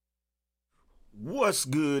What's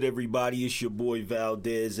good, everybody? It's your boy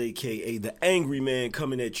Valdez, aka the Angryman,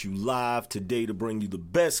 coming at you live today to bring you the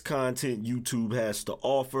best content YouTube has to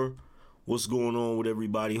offer. What's going on with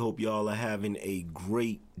everybody? Hope y'all are having a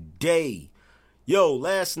great day. Yo,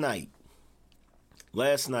 last night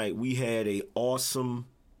we had a awesome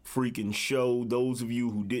freaking show. Those of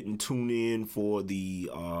you who didn't tune in for the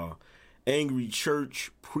Angry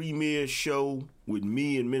Church premiere show with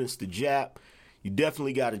me and Minister Jap, you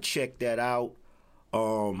definitely got to check that out.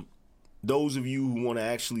 Those of you who want to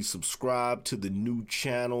actually subscribe to the new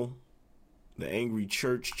channel, the Angry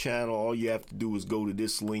Church channel, all you have to do is go to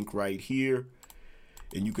this link right here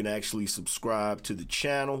and you can actually subscribe to the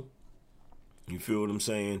channel. You feel what I'm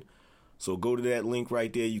saying? So go to that link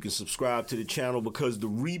right there. You can subscribe to the channel because the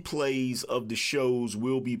replays of the shows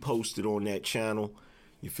will be posted on that channel.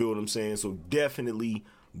 You feel what I'm saying? So definitely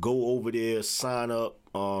go over there, sign up,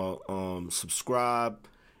 subscribe,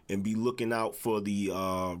 and be looking out for the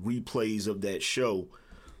replays of that show.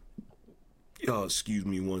 Oh, excuse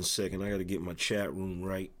me one second. I got to get my chat room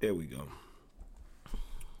right. There we go.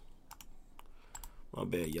 My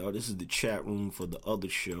bad, y'all. This is the chat room for the other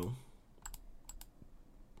show.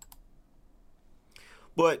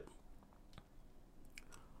 But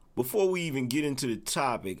before we even get into the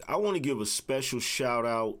topic, I want to give a special shout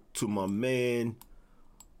out to my man,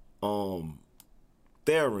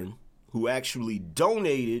 Theron, who actually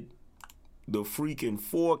donated the freaking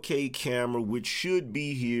 4K camera, which should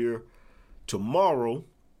be here tomorrow,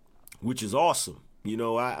 which is awesome. You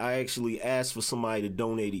know, I actually asked for somebody to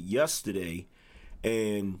donate it yesterday,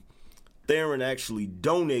 and Theron actually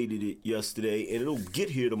donated it yesterday, and it'll get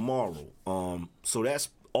here tomorrow. So that's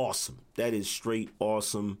awesome. That is straight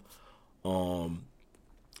awesome.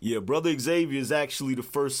 Yeah, Brother Xavier is actually the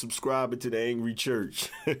first subscriber to the Angry Church.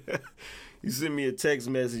 He sent me a text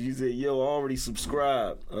message. He said, yo, I already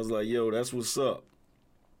subscribed. I was like, yo, that's what's up.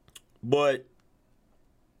 But,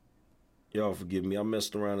 y'all forgive me. I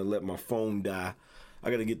messed around and let my phone die. I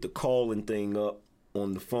got to get the calling thing up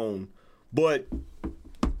on the phone. But,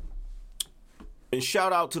 and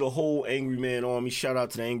shout out to the whole Angryman army. Shout out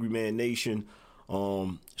to the Angryman Nation.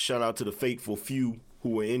 Shout out to the faithful few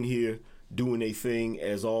who are in here doing their thing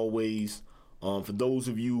as always. For those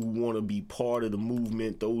of you who want to be part of the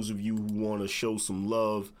movement, those of you who want to show some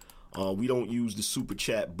love, we don't use the super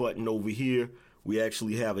chat button over here. We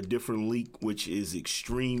actually have a different link, which is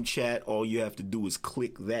Extreme Chat. All you have to do is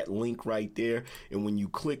click that link right there. And when you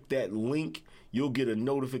click that link, you'll get a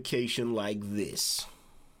notification like this.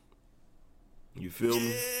 You feel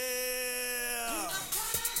me?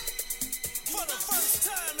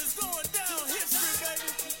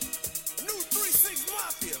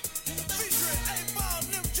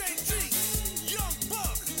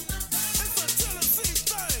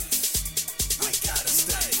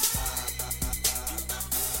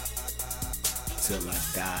 Till I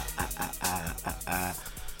die.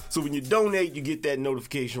 So when you donate, you get that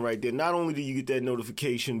notification right there. Not only do you get that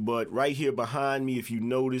notification, but right here behind me, if you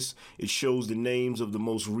notice, it shows the names of the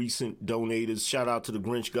most recent donators. Shout out to the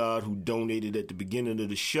Grinch God who donated at the beginning of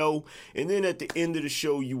the show. And then at the end of the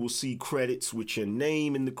show, you will see credits with your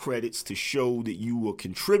name in the credits to show that you are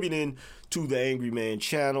contributing to the Angryman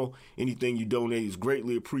channel. Anything you donate is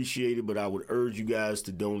greatly appreciated, but I would urge you guys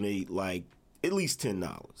to donate like at least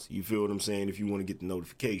 $10. You feel what I'm saying? If you want to get the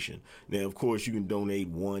notification. Now, of course, you can donate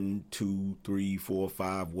 1, 2, 3, 4,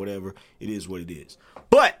 5, whatever. It is what it is.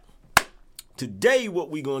 But today,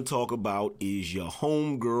 what we're going to talk about is your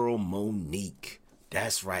homegirl, Monique.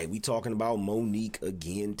 That's right. We talking about Monique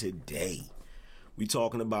again today. We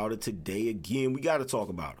talking about it today again. We got to talk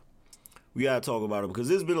about her. We got to talk about her because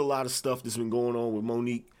there's been a lot of stuff that's been going on with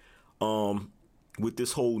Monique, with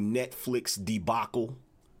this whole Netflix debacle.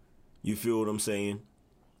 You feel what I'm saying?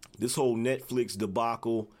 This whole Netflix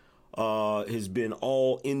debacle has been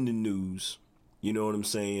all in the news. You know what I'm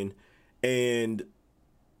saying? And,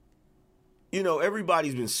 you know,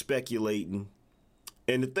 everybody's been speculating.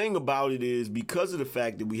 And the thing about it is because of the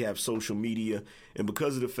fact that we have social media and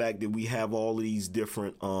because of the fact that we have all of these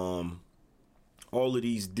different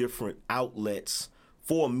outlets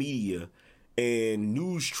for media and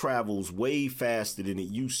news travels way faster than it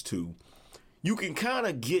used to, you can kind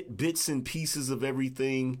of get bits and pieces of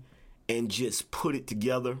everything and just put it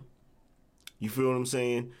together. You feel what I'm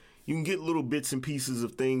saying? You can get little bits and pieces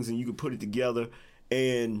of things and you can put it together.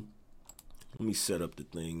 And let me set up the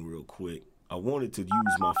thing real quick. I wanted to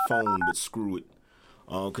use my phone, but screw it.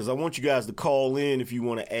 Because I want you guys to call in if you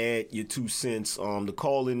want to add your 2 cents. The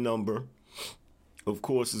call-in number, of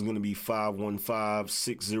course, is going to be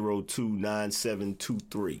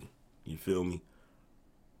 515-602-9723. You feel me?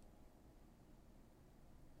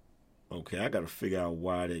 Okay, I gotta figure out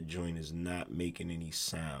why that joint is not making any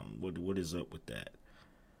sound. What is up with that?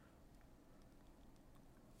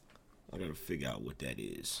 I gotta figure out what that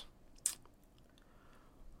is.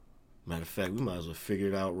 Matter of fact, we might as well figure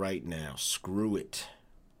it out right now. Screw it.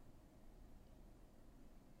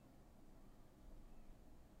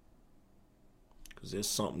 Because there's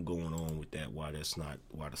something going on with that, why the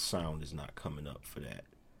sound is not coming up for that.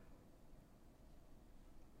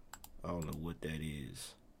 I don't know what that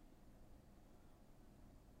is.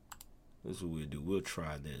 This is what we'll do. We'll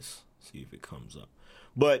try this, see if it comes up.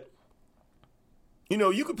 But, you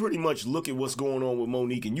know, you can pretty much look at what's going on with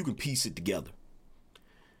Monique and you can piece it together.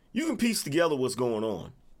 You can piece together what's going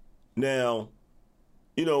on. Now,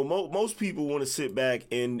 you know, most people want to sit back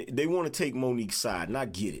and they want to take Monique's side, and I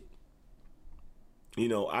get it. You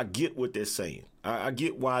know, I get what they're saying. I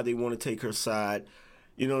get why they want to take her side.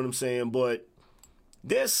 You know what I'm saying? But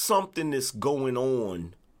there's something that's going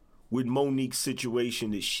on with Monique's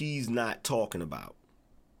situation that she's not talking about.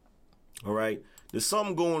 All right? There's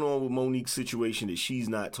something going on with Monique's situation that she's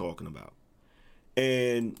not talking about.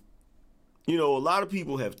 And, you know, a lot of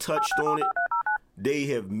people have touched on it. They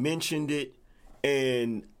have mentioned it.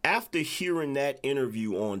 And after hearing that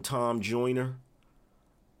interview on Toy Joyner,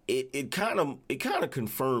 it kind of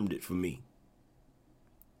confirmed it for me.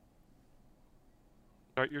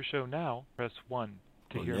 Start your show now, press 1.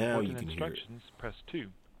 To hear important instructions, press 2.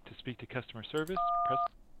 To speak to customer service, press...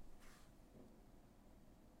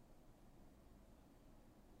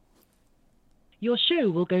 Your show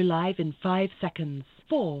will go live in 5 seconds.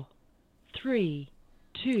 4, 3,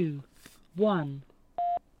 2, 1.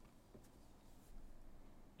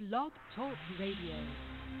 Blog Talk Radio.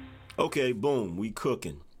 Okay, boom, we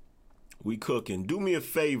cooking. Do me a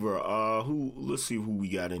favor, let's see who we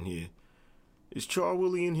got in here. Is Char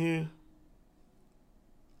Willie in here?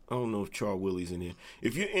 I don't know if Char Willie's in here.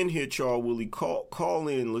 If you're in here, Char Willie, call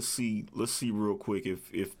in. Let's see real quick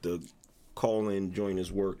if the call-in joint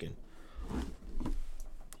is working. I'm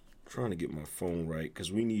trying to get my phone right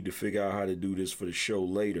because we need to figure out how to do this for the show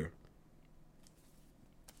later.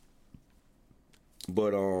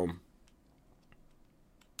 But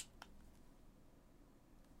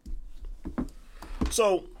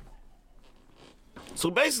So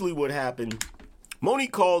basically what happened,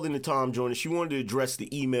 Monique called into Toy Joyner. She wanted to address the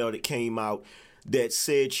email that came out that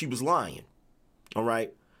said she was lying. All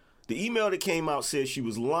right? The email that came out said she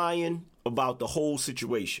was lying about the whole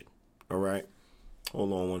situation. All right?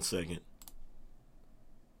 Hold on one second.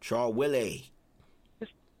 Char Willie. Is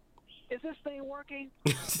this thing working?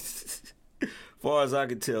 Far as I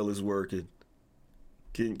can tell, it's working.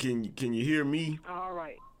 Can you hear me? All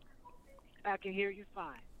right. I can hear you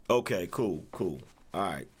fine. Okay, cool.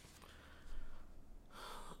 All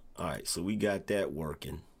right, so we got that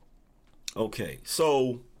working. Okay,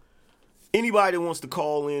 so anybody that wants to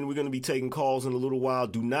call in, we're going to be taking calls in a little while.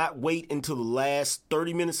 Do not wait until the last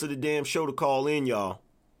 30 minutes of the damn show to call in, y'all.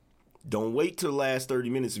 Don't wait till the last 30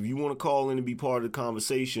 minutes. If you want to call in and be part of the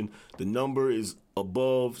conversation, the number is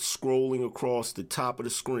above, scrolling across the top of the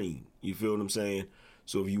screen. You feel what I'm saying?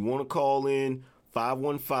 So if you want to call in,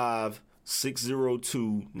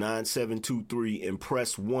 515-602-9723 and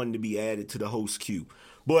press 1 to be added to the host queue.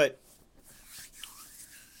 But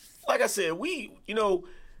like I said,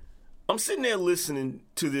 I'm sitting there listening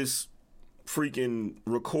to this freaking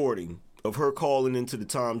recording of her calling into the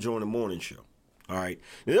Toy Joyner morning show. All right.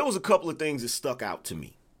 Now, there was a couple of things that stuck out to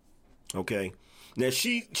me. Okay. Now,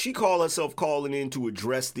 she called herself calling in to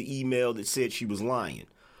address the email that said she was lying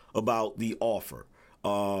about the offer.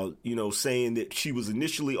 Saying that she was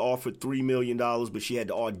initially offered $3 million, but she had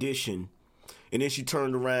to audition. And then she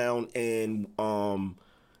turned around and,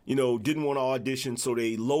 didn't want to audition, so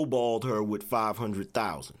they lowballed her with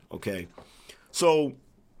 $500,000. Okay. So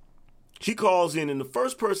she calls in, and the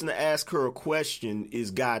first person to ask her a question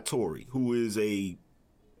is Guy Torrey, who is a,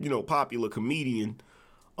 popular comedian.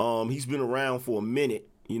 He's been around for a minute.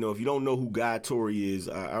 If you don't know who Guy Torrey is,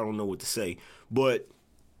 I don't know what to say. But,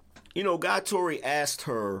 Guy Torrey asked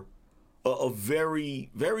her a very,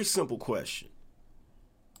 very simple question.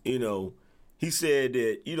 He said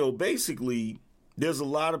that, basically there's a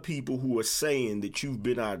lot of people who are saying that you've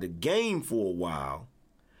been out of the game for a while.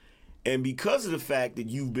 And because of the fact that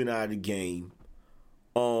you've been out of the game,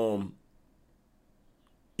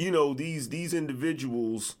 these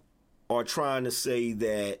individuals are trying to say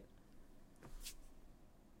that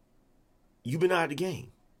you've been out of the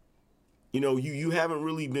game. You haven't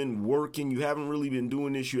really been working. You haven't really been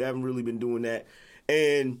doing this. You haven't really been doing that.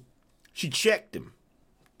 And she checked him.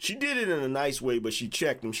 She did it in a nice way, but she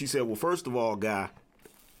checked him. She said, well, first of all, Guy,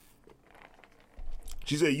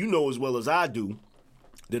 she said, you know as well as I do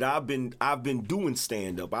that I've been doing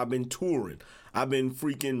stand-up. I've been touring. I've been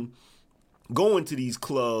freaking going to these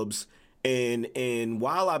clubs, and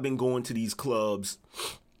while I've been going to these clubs,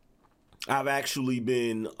 I've actually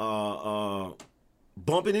been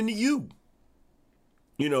bumping into you.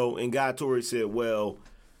 You know, and Guy Torrey said, well,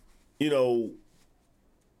 you know,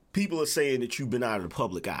 people are saying that you've been out of the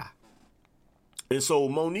public eye. And so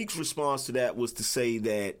Monique's response to that was to say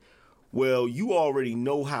that, well, you already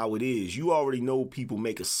know how it is. You already know people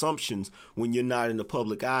make assumptions when you're not in the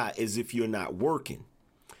public eye as if you're not working.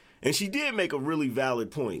 And she did make a really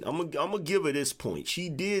valid point. I'm gonna give her this point. She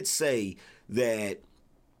did say that,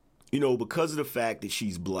 you know, because of the fact that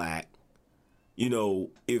she's black, you know,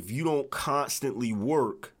 if you don't constantly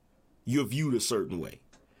work, you're viewed a certain way.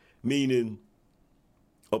 Meaning,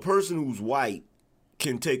 a person who's white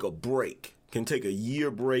can take a break, can take a year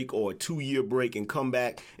break or a 2-year break and come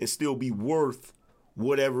back and still be worth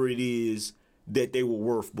whatever it is that they were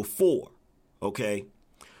worth before, okay?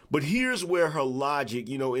 But here's where her logic,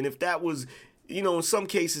 you know, and if that was, you know, in some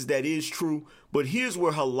cases that is true, but here's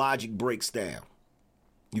where her logic breaks down.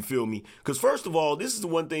 You feel me? Because first of all, this is the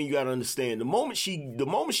one thing you got to understand. The moment she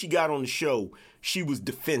got on the show, she was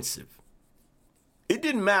defensive. It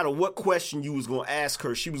didn't matter what question you was going to ask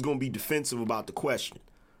her. She was going to be defensive about the question.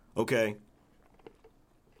 Okay?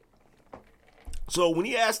 So when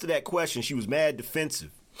he asked her that question, she was mad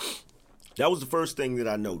defensive. That was the first thing that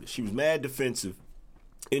I noticed. She was mad defensive.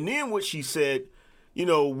 And then what she said, you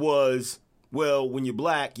know, was, well, when you're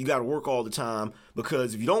black, you got to work all the time,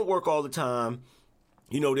 because if you don't work all the time,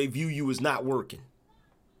 you know, they view you as not working.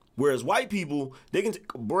 Whereas white people, they can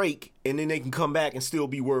take a break and then they can come back and still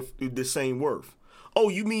be worth the same worth. Oh,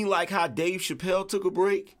 you mean like how Dave Chappelle took a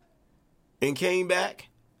break and came back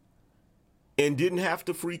and didn't have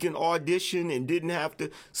to freaking audition and didn't have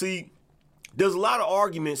to... See, there's a lot of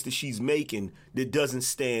arguments that she's making that doesn't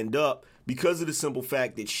stand up because of the simple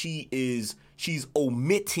fact that she's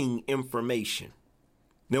omitting information.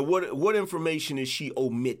 Now, what information is she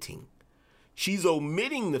omitting? She's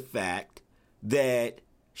omitting the fact that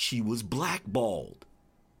she was blackballed.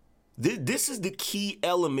 This is the key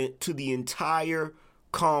element to the entire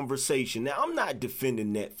conversation. Now, I'm not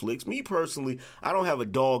defending Netflix. Me personally, I don't have a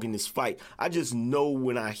dog in this fight. I just know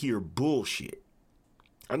when I hear bullshit.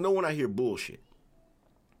 I know when I hear bullshit.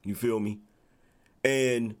 You feel me?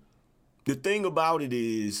 And the thing about it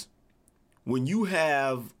is, when you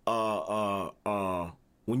have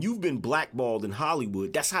when you've been blackballed in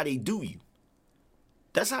Hollywood, that's how they do you.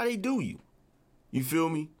 That's how they do you. You feel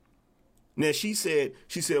me? Now, she said,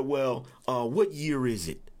 well, what year is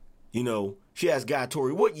it? You know, she asked Guy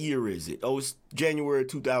Torrey, what year is it? Oh, it's January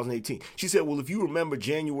 2018. She said, well, if you remember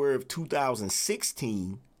January of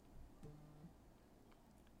 2016,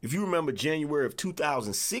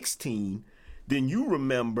 then you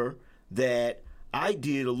remember that I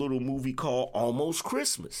did a little movie called Almost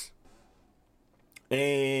Christmas.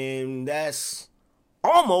 And that's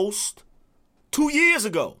almost 2 years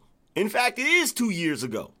ago. In fact, it is 2 years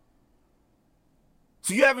ago.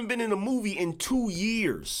 So you haven't been in a movie in 2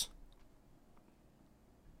 years.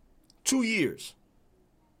 2 years.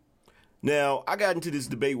 Now, I got into this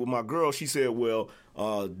debate with my girl. She said, well,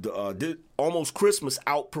 Almost Christmas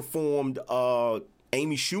outperformed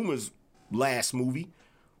Amy Schumer's last movie.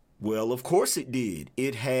 Well, of course it did.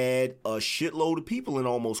 It had a shitload of people in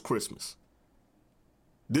Almost Christmas.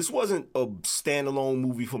 This wasn't a standalone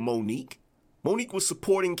movie for Monique. Monique was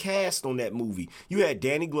supporting cast on that movie. You had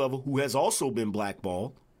Danny Glover, who has also been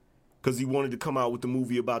blackballed because he wanted to come out with the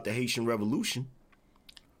movie about the Haitian Revolution.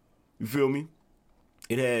 You feel me?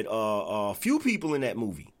 It had a few people in that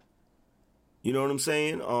movie. You know what I'm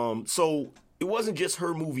saying? So it wasn't just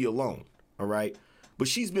her movie alone, all right? But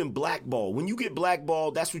she's been blackballed. When you get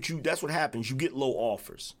blackballed, that's what happens. You get low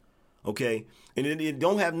offers, okay? And it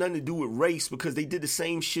don't have nothing to do with race, because they did the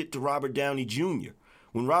same shit to Robert Downey Jr.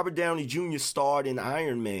 When Robert Downey Jr. starred in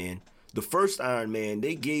Iron Man, the first Iron Man,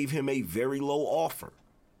 they gave him a very low offer.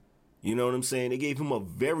 You know what I'm saying? They gave him a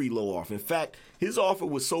very low offer. In fact, his offer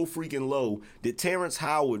was so freaking low that Terrence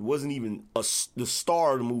Howard wasn't even the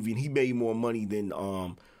star of the movie, and he made more money than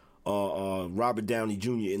Robert Downey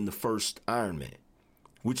Jr. in the first Iron Man,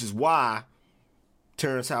 which is why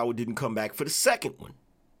Terrence Howard didn't come back for the second one.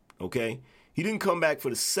 Okay? He didn't come back for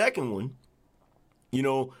the second one, you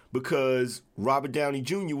know, because Robert Downey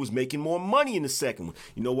Jr. was making more money in the second one.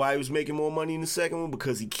 You know why he was making more money in the second one?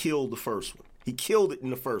 Because he killed the first one. He killed it in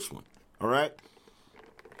the first one. All right?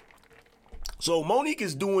 So Monique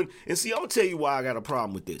is doing, and see, I'm going to tell you why I got a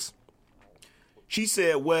problem with this. She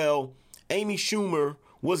said, well, Amy Schumer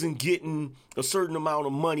wasn't getting a certain amount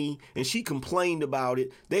of money and she complained about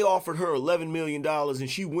it. They offered her $11 million and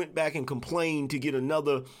she went back and complained to get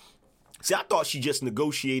another. See, I thought she just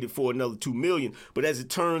negotiated for another $2 million, but as it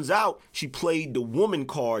turns out, she played the woman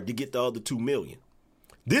card to get the other $2 million.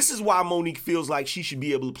 This is why Monique feels like she should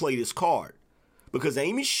be able to play this card, because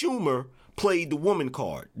Amy Schumer played the woman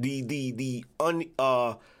card, the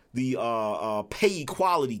pay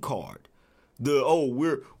equality card.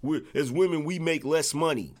 We're as women we make less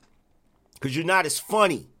money because you're not as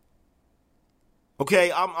funny.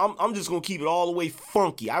 Okay, I'm just gonna keep it all the way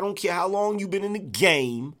funky. I don't care how long you've been in the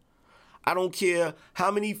game. I don't care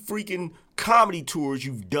how many freaking comedy tours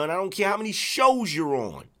you've done. I don't care how many shows you're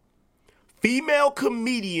on. Female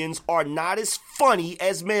comedians are not as funny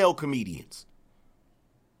as male comedians.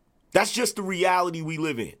 That's just the reality we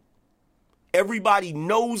live in. Everybody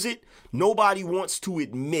knows it. Nobody wants to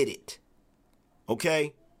admit it.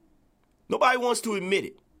 Okay? Nobody wants to admit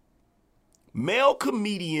it. Male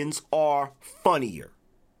comedians are funnier.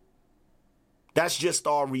 That's just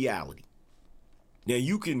our reality. Now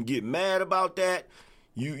you can get mad about that.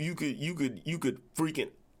 You could freaking.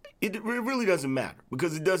 It really doesn't matter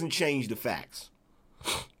because it doesn't change the facts.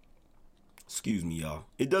 Excuse me, y'all.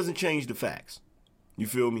 It doesn't change the facts. You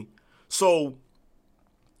feel me? So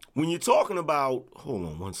when you're talking about, hold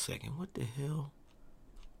on one second. What the hell?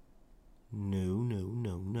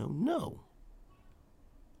 No.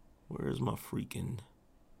 Where's my freaking?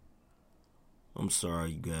 I'm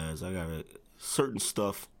sorry, you guys. I got certain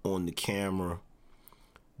stuff on the camera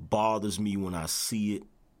bothers me when I see it.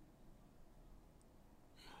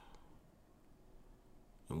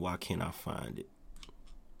 And why can't I find it?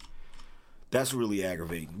 That's really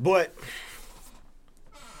aggravating. But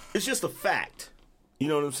it's just a fact. You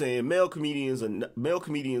know what I'm saying? Male comedians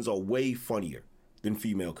are way funnier than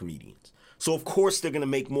female comedians. So of course they're gonna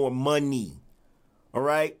make more money. All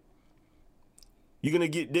right? They're gonna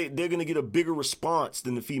get a bigger response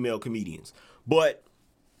than the female comedians. But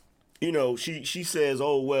you know, she says,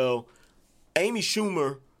 oh well, Amy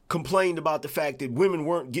Schumer complained about the fact that women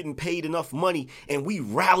weren't getting paid enough money, and we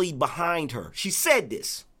rallied behind her. She said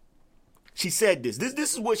this.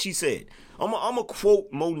 This is what she said. I'm gonna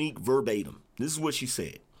quote Monique verbatim. This is what she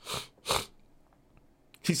said.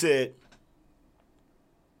 She said,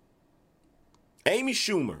 Amy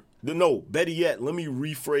Schumer, better yet, let me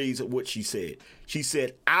rephrase what she said. She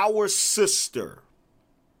said, our sister,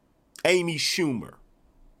 Amy Schumer.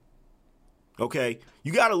 Okay?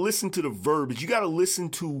 You got to listen to the verbiage. You got to listen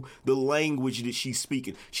to the language that she's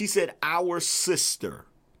speaking. She said, our sister.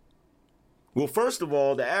 Well, first of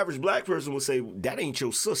all, the average black person would say, that ain't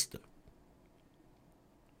your sister.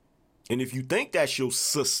 And if you think that's your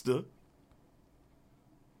sister,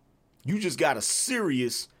 you just got a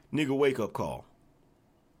serious nigga wake-up call.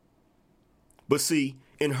 But see,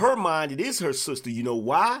 in her mind, it is her sister. You know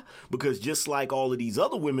why? Because just like all of these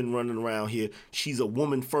other women running around here, she's a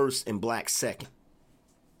woman first and black second.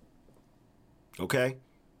 Okay?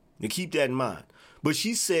 Now keep that in mind. But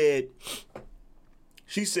she said,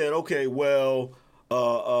 okay, well,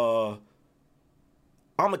 I'm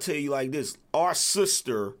going to tell you like this. Our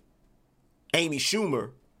sister, Amy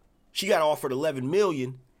Schumer, she got offered $11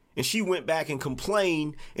 million. And she went back and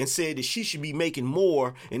complained and said that she should be making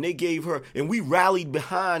more, and they gave her, and we rallied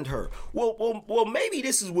behind her. Well, maybe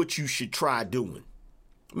this is what you should try doing.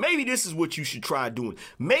 Maybe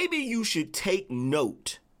you should take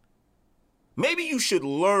note. Maybe you should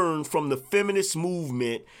learn from the feminist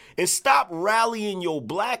movement and stop rallying your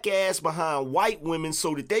black ass behind white women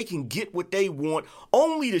so that they can get what they want,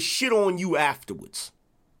 only to shit on you afterwards.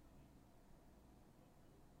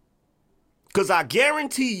 Because I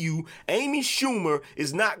guarantee you, Amy Schumer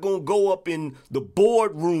is not going to go up in the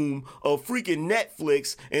boardroom of freaking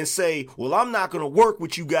Netflix and say, well, I'm not going to work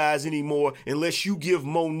with you guys anymore unless you give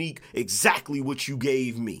Monique exactly what you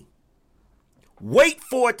gave me. Wait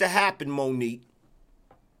for it to happen, Monique.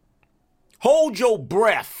 Hold your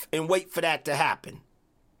breath and wait for that to happen.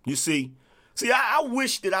 You see? See, I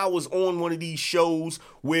wish that I was on one of these shows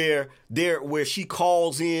where she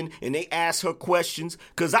calls in and they ask her questions,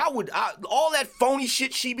 because all that phony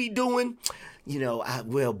shit she be doing, you know,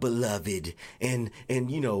 beloved, and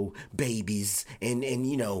you know, babies, and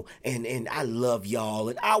you know, and I love y'all,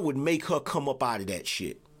 and I would make her come up out of that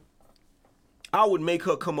shit. I would make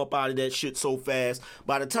her come up out of that shit so fast.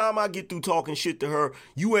 By the time I get through talking shit to her,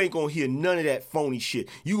 you ain't gonna hear none of that phony shit.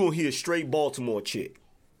 You gonna hear a straight Baltimore chick.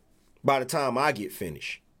 By the time I get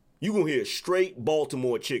finished, you gonna hear a straight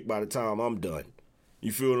Baltimore chick by the time I'm done.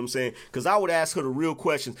 You feel what I'm saying? Because I would ask her the real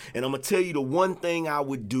questions, and I'm gonna tell you the one thing I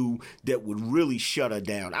would do that would really shut her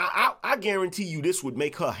down. I guarantee you this would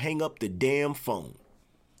make her hang up the damn phone.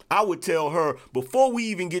 I would tell her, before we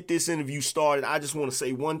even get this interview started, I just want to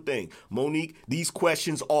say one thing. Monique, these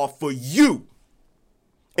questions are for you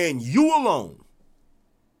and you alone.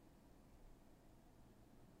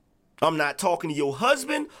 I'm not talking to your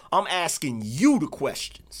husband. I'm asking you the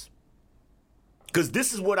questions. Because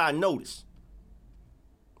this is what I noticed.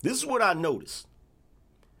 This is what I noticed.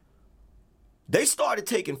 They started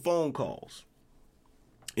taking phone calls.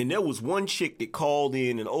 And there was one chick that called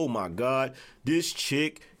in, and oh my God, this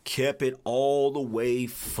chick kept it all the way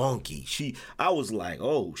funky. I was like,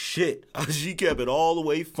 oh shit. She kept it all the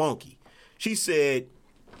way funky. She said,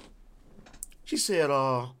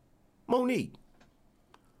 Monique,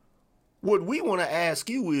 what we want to ask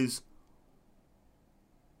you is,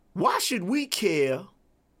 why should we care?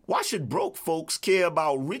 Why should broke folks care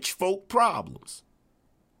about rich folk problems?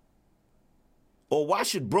 Or why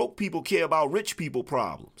should broke people care about rich people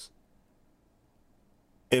problems?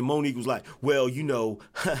 And Monique was like, well,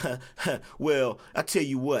 well, I tell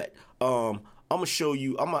you what, I'm going to show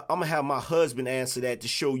you, I'm going to have my husband answer that to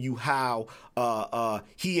show you how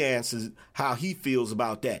he answers, how he feels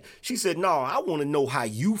about that. She said, no, I want to know how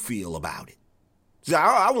you feel about it. She said,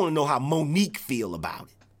 I want to know how Monique feel about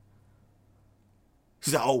it. She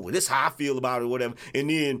said, oh, well, this is how I feel about it, whatever. And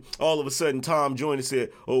then all of a sudden, Tom Joyner said,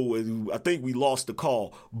 oh, I think we lost the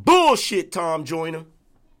call. Bullshit, Tom Joyner.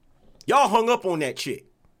 Y'all hung up on that chick.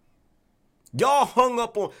 They hung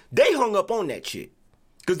up on that chick.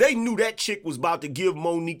 Because they knew that chick was about to give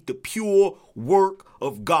Monique the pure work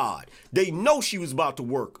of God. They know she was about to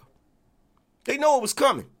work. They know it was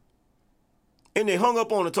coming. And they hung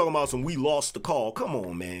up on her talking about some, we lost the call. Come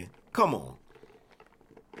on, man. Come on.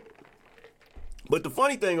 But the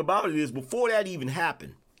funny thing about it is, before that even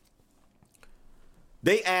happened,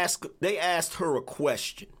 they asked her a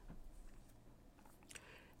question.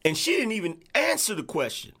 And she didn't even answer the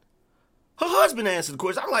question. Her husband answered the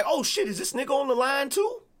question. I'm like, oh shit, is this nigga on the line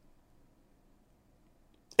too?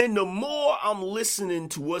 And the more I'm listening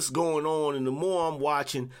to what's going on and the more I'm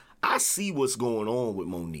watching, I see what's going on with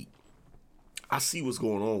Monique.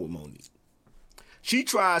 She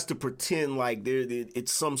tries to pretend like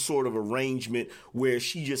it's some sort of arrangement where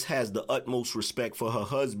she just has the utmost respect for her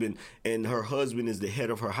husband and her husband is the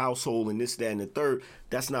head of her household and this, that, and the third.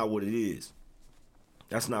 That's not what it is.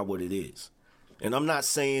 That's not what it is. And I'm not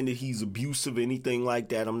saying that he's abusive or anything like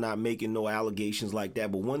that. I'm not making no allegations like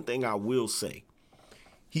that. But one thing I will say,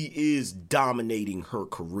 he is dominating her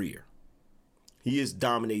career. He is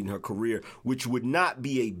dominating her career, which would not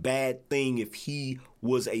be a bad thing if he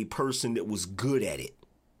was a person that was good at it.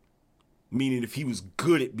 Meaning if he was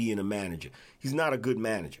good at being a manager. He's not a good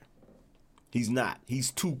manager. He's not. He's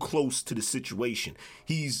too close to the situation.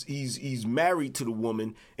 He's married to the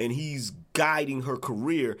woman and he's guiding her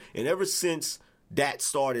career. And ever since that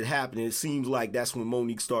started happening, it seems like that's when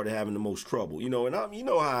Monique started having the most trouble. And you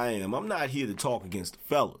know how I am. I'm not here to talk against the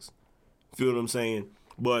fellas. Feel what I'm saying?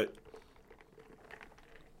 But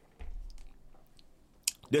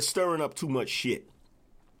they're stirring up too much shit.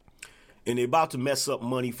 And they're about to mess up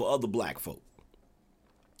money for other black folk.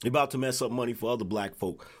 They're about to mess up money for other black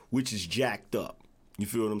folk, which is jacked up. You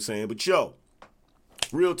feel what I'm saying? But yo,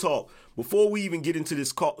 real talk. Before we even get into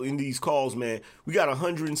these calls, man, we got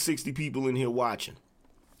 160 people in here watching.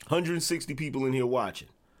 160 people in here watching.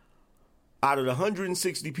 Out of the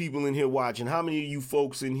 160 people in here watching, how many of you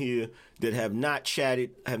folks in here that have not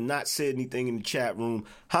chatted, have not said anything in the chat room,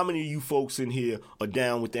 how many of you folks in here are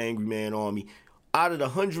down with the Angryman Army? Out of the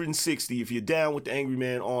 160, if you're down with the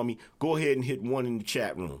Angryman Army, go ahead and hit 1 in the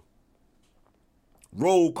chat room.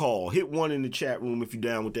 Roll call. Hit 1 in the chat room if you're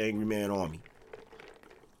down with the Angryman Army.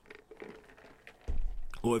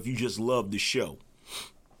 Or if you just love the show.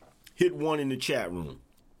 Hit 1 in the chat room.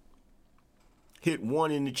 Hit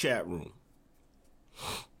 1 in the chat room.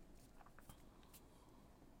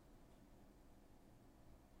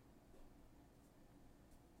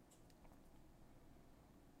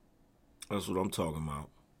 That's what I'm talking about.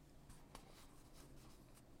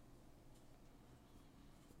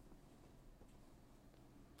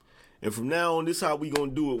 And from now on, this is how we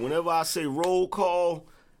gonna do it. Whenever I say roll call,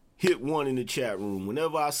 hit 1 in the chat room.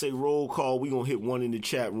 Whenever I say roll call, we gonna hit 1 in the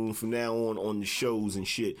chat room from now on the shows and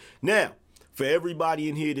shit. Now, for everybody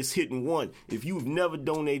in here that's hitting 1, if you've never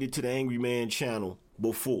donated to the Angryman channel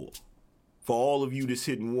before, for all of you that's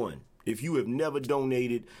hitting 1, if you have never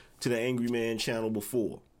donated to the Angryman channel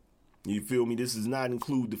before, you feel me? This does not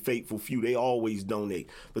include the faithful few. They always donate.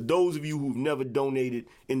 But those of you who've never donated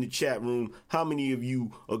in the chat room, how many of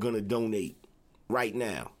you are going to donate right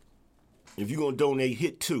now? If you're going to donate,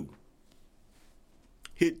 hit 2.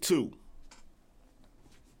 Hit 2.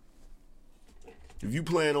 If you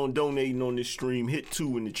plan on donating on this stream, hit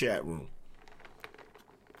 2 in the chat room.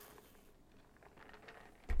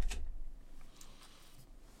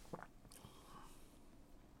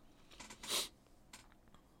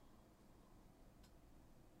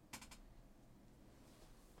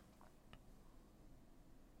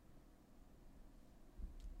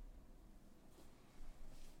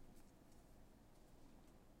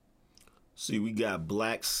 See, we got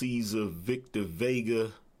Black Caesar, Victor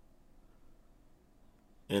Vega,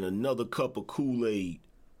 and another cup of Kool-Aid.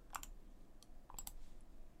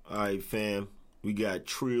 All right, fam. We got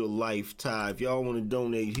Trill Life Tie. If y'all want to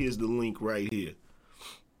donate, here's the link right here.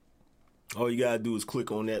 All you got to do is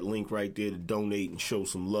click on that link right there to donate and show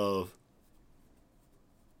some love.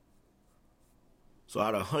 So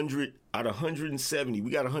out of 170,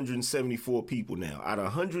 we got 174 people now. Out of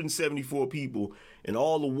 174 people, and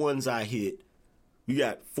all the ones I hit, we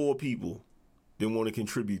got 4 people that want to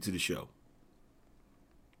contribute to the show.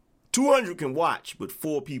 200 can watch, but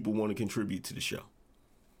 4 people want to contribute to the show.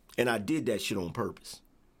 And I did that shit on purpose.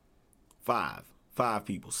 5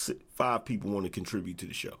 people want to contribute to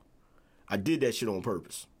the show. I did that shit on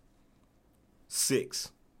purpose.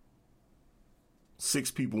 6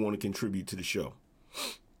 people want to contribute to the show.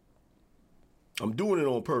 I'm doing it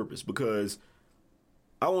on purpose because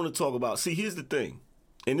I want to talk about, see, here's the thing.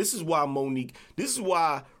 And this is why Monique, this is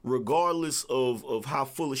why regardless of how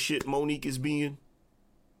full of shit Monique is being,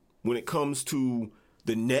 when it comes to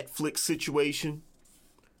the Netflix situation,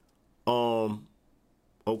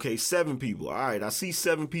 okay, 7 people. All right, I see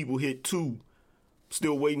 7 people hit 2.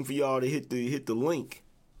 Still waiting for y'all to hit the link.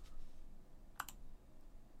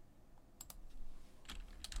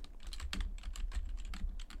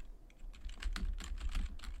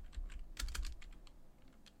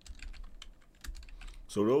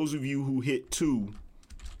 So those of you who hit 2,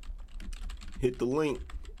 hit the link.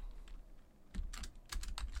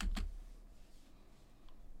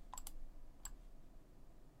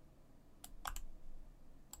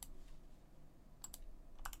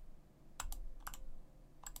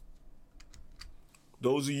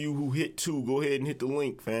 Those of you who hit 2, go ahead and hit the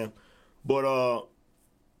link, fam. But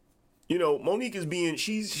you know, Monique is being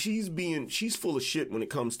she's full of shit when it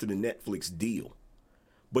comes to the Netflix deal.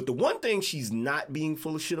 But the one thing she's not being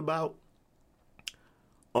full of shit about,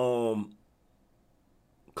 because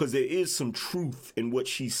there is some truth in what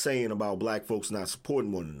she's saying about black folks not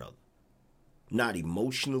supporting one another. Not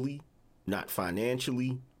emotionally, not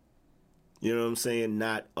financially, you know what I'm saying?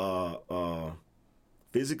 Not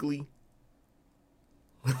physically.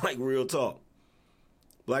 Like real talk.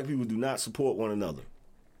 Black people do not support one another.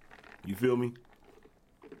 You feel me?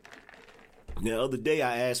 Now, the other day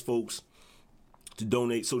I asked folks to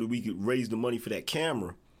donate so that we could raise the money for that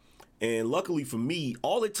camera. And luckily for me,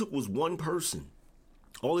 all it took was one person.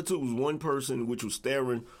 All it took was one person, which was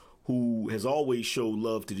Theron, who has always showed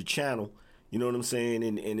love to the channel. You know what I'm saying?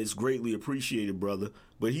 And it's greatly appreciated, brother.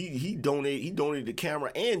 But he donated the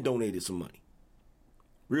camera and donated some money.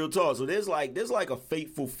 Real talk. So there's like a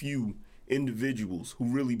fateful few individuals who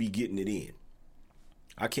really be getting it in.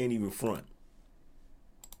 I can't even front.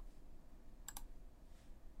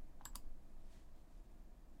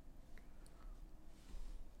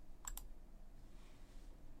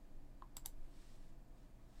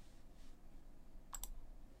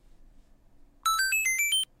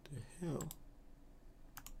 The hell?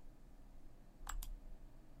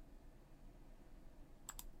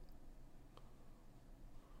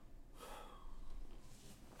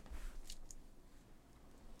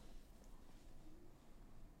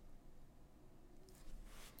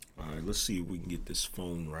 Let's see if we can get this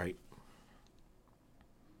phone right.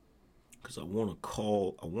 Because I want to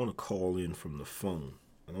call in from the phone.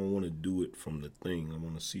 I don't want to do it from the thing. I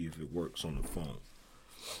want to see if it works on the phone.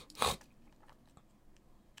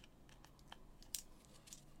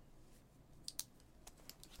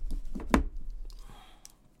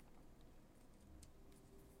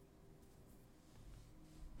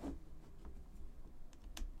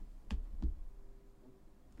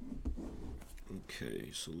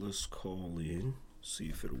 Okay, so let's call in, see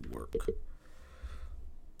if it'll work.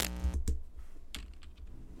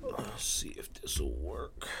 Let's see if this will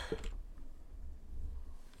work.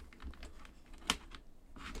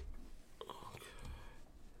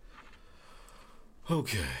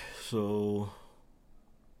 Okay, so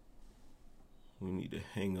we need to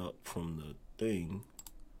hang up from the thing.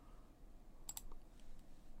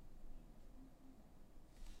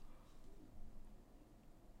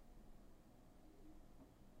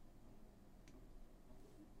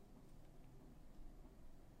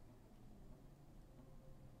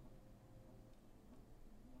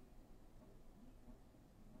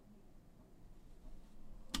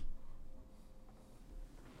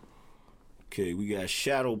 Okay, we got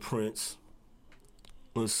Shadow Prince.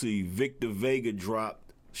 Let's see, Victor Vega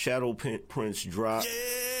dropped. Shadow Prince dropped.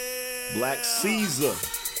 Yeah. Black Caesar,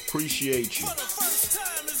 appreciate you. For the first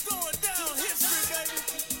time it's going down history,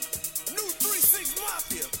 baby. New 3-6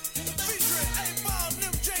 Mafia, featuring 8-Ball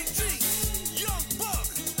and MJG, Young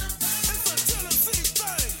Buck. It's a Tennessee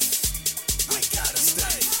thing. We gotta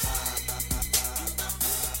stay.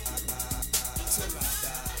 Till I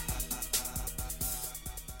die.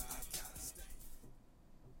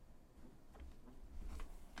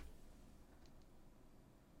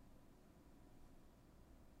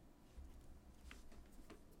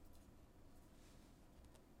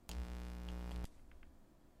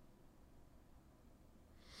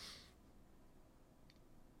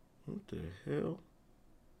 What the hell?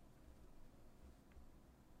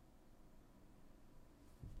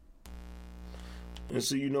 And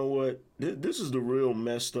so you know what? This is the real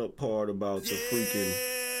messed up part about the freaking.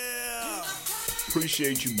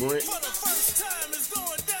 Appreciate you, Brent. For the first time it's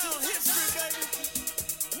going down history,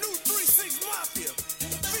 baby. New 3-6 Mafia,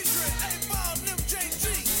 featuring 8-Ball and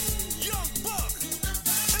MJG, Young Buck.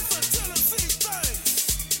 It's a Tennessee thing.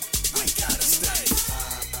 We gotta stay.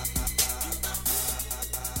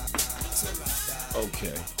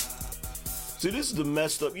 Okay. See, this is the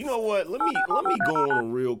messed up. You know what? Let me go on a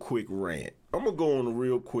real quick rant. I'm gonna go on a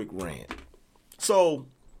real quick rant. So,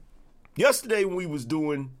 yesterday when we was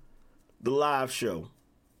doing the live show,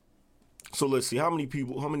 so let's see, how many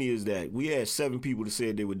is that? We had 7 people that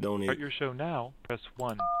said they would donate. Start your show now. Press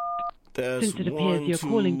 1. That's Since it appears you're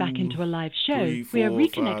calling back into a live show, 3, 4, we are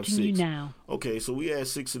reconnecting 5, 6. you now. Okay, so we had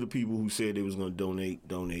 6 of the people who said they was gonna donate.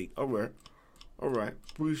 All right.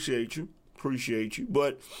 Appreciate you.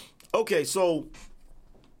 But okay, so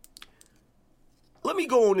let me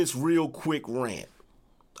go on this real quick rant.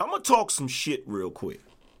 I'm gonna talk some shit real quick.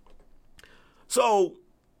 So,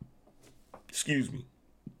 excuse me.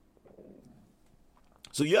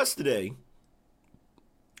 So yesterday,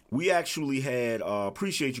 we actually had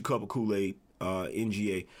appreciate you, Cup of Kool-Aid,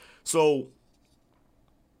 NGA. So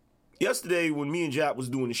yesterday, when me and Jap was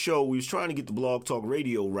doing the show, we was trying to get the Blog Talk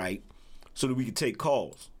Radio right so that we could take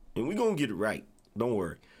calls. And we're going to get it right. Don't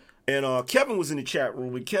worry. And Kevin was in the chat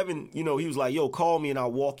room. And Kevin, he was like, yo, call me and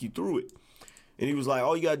I'll walk you through it. And he was like,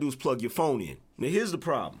 all you got to do is plug your phone in. Now, here's the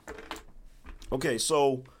problem. Okay,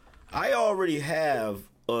 so I already have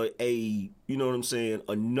another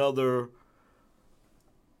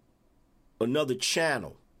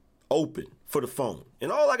channel open for the phone.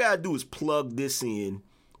 And all I got to do is plug this in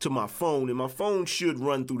to my phone. And my phone should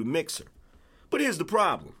run through the mixer. But here's the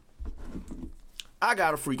problem. I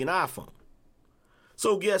got a freaking iPhone.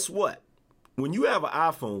 So guess what? When you have an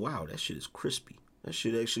iPhone, wow, that shit is crispy. That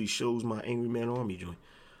shit actually shows my Angryman Army joint.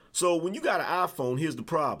 So when you got an iPhone, here's the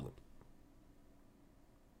problem.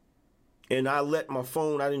 And I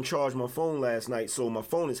didn't charge my phone last night, so my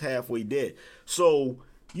phone is halfway dead. So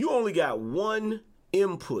you only got one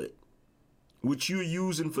input, which you're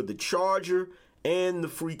using for the charger and the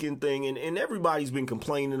freaking thing. And everybody's been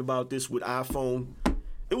complaining about this with iPhone.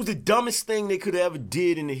 It was the dumbest thing they could have ever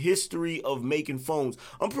did in the history of making phones.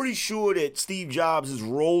 I'm pretty sure that Steve Jobs is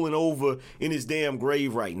rolling over in his damn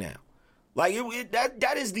grave right now. Like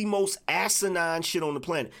that is the most asinine shit on the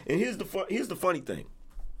planet. And here's the funny thing.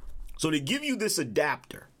 So they give you this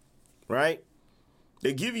adapter, right?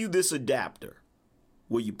 They give you this adapter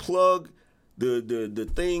where you plug the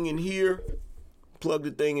thing in here, plug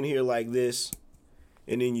the thing in here like this,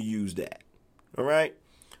 and then you use that. All right?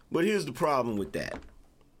 But here's the problem with that.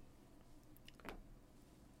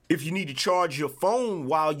 If you need to charge your phone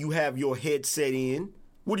while you have your headset in,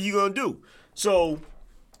 what are you going to do? So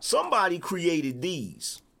somebody created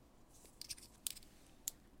these,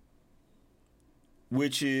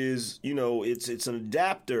 which is, it's an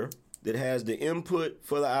adapter that has the input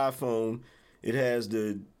for the iPhone. It has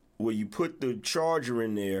where you put the charger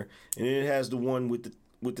in there, and then it has the one with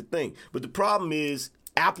the thing. But the problem is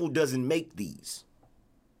Apple doesn't make these.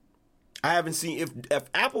 I haven't seen, if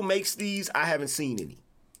Apple makes these, I haven't seen any.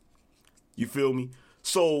 You feel me?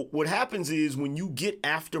 So what happens is when you get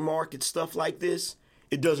aftermarket stuff like this,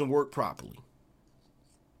 it doesn't work properly.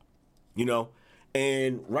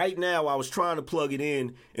 And right now I was trying to plug it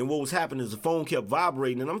in, and what was happening is the phone kept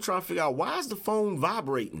vibrating, and I'm trying to figure out, why is the phone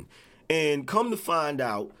vibrating? And come to find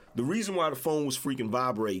out, the reason why the phone was freaking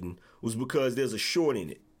vibrating was because there's a short in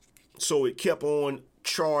it. So it kept on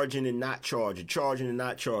charging and not charging,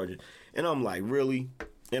 And I'm like, really?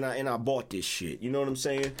 And I bought this shit. You know what I'm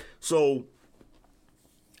saying? So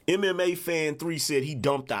MMA Fan 3 said he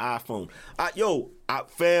dumped the iPhone.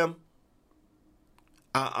 Fam,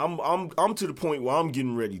 I'm to the point where I'm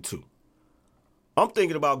getting ready to. I'm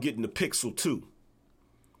thinking about getting the Pixel 2.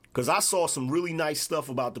 Because I saw some really nice stuff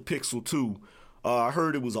about the Pixel 2. I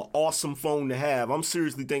heard it was an awesome phone to have. I'm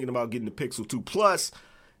seriously thinking about getting the Pixel 2. Plus,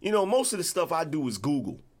 you know, most of the stuff I do is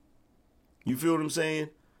Google. You feel what I'm saying?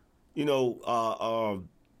 You know,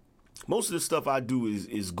 most of the stuff I do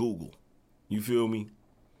is Google. You feel me?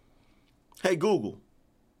 Hey, Google.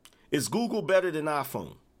 Is Google better than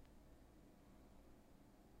iPhone?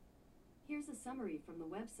 Here's a summary from the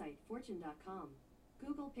website fortune.com.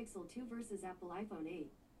 Google Pixel 2 versus Apple iPhone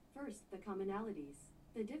 8. First, the commonalities.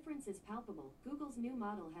 The difference is palpable. Google's new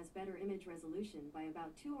model has better image resolution by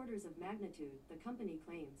about 2 orders of magnitude, the company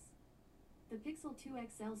claims. The Pixel 2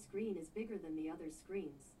 XL screen is bigger than the other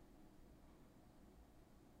screens.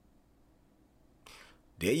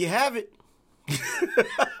 There you have it.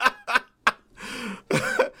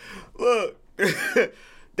 Look,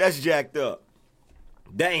 that's jacked up.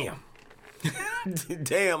 Damn.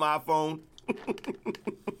 Damn, iPhone.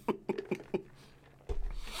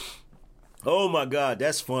 Oh my God,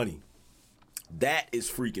 that's funny. That is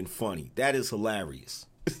freaking funny. That is hilarious.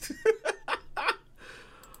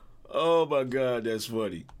 Oh my God, that's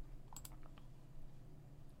funny.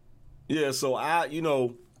 Yeah, so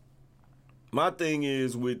my thing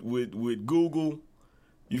is with Google,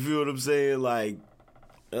 you feel what I'm saying? Like,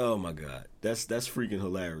 oh my God, that's freaking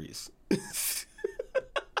hilarious.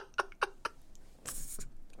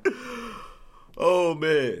 Oh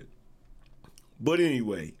man. But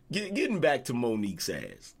anyway, getting back to Monique's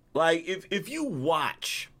ass. Like, if you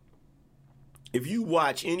watch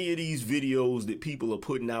any of these videos that people are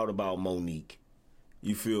putting out about Monique,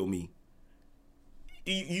 you feel me?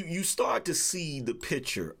 You start to see the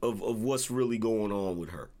picture of what's really going on with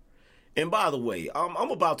her. And by the way, I'm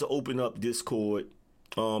about to open up Discord.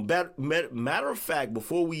 Matter of fact,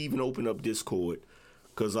 before we even open up Discord,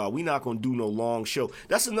 because we're not going to do no long show.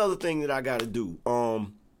 That's another thing that I got to do.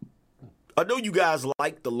 I know you guys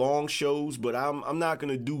like the long shows, but I'm not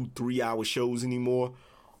going to do 3-hour shows anymore.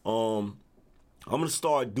 I'm going to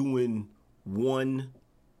start doing 1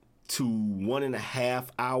 to 1.5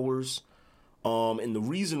 hours. And the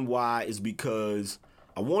reason why is because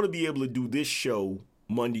I want to be able to do this show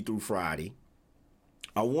Monday through Friday.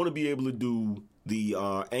 I want to be able to do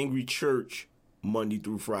the Angry Church Monday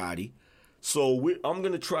through Friday. So I'm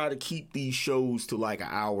going to try to keep these shows to like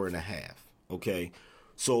 1.5 hours. Okay.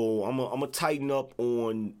 So I'm going to tighten up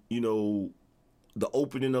on, you know, the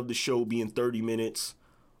opening of the show being 30 minutes.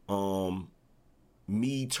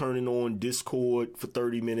 Me turning on Discord for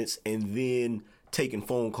 30 minutes and then taking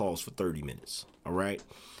phone calls for 30 minutes. All right.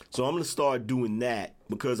 So I'm going to start doing that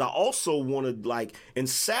because I also want to, like, and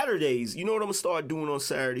Saturdays, you know what I'm going to start doing on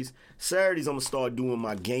Saturdays? Saturdays, I'm going to start doing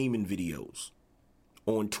my gaming videos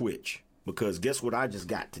on Twitch because guess what I just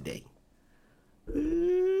got today?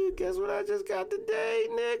 Guess what I just got today,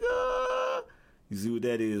 nigga? You see what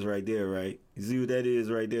that is right there, right? You see what that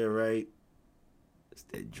is right there, right? It's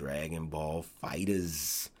that Dragon Ball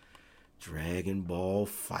Fighters. Dragon Ball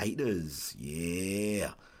Fighters.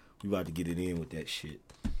 Yeah. We about to get it in with that shit.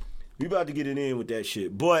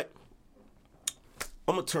 But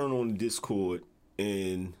I'm going to turn on Discord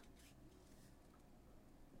and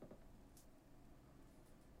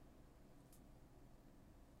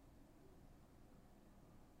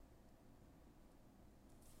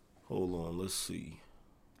hold on, let's see.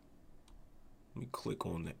 Let me click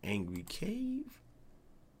on the Angry Cave.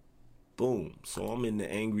 Boom. So I'm in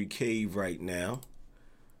the Angry Cave right now.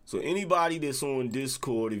 So anybody that's on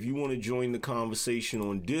Discord, if you want to join the conversation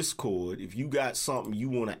on Discord, if you got something you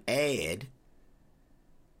want to add,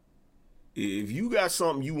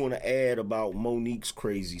 about Monique's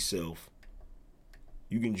crazy self,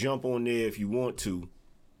 you can jump on there if you want to.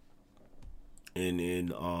 And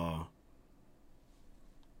then,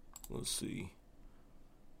 let's see.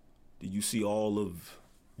 Did you see all of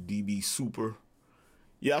DB Super?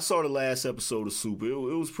 Yeah, I saw the last episode of Super. It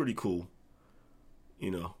was pretty cool,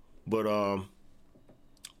 you know. But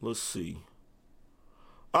let's see.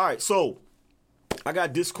 All right, so I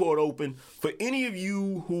got Discord open for any of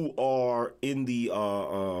you who are in the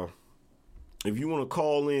if you want to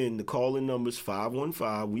call in. The call-in number is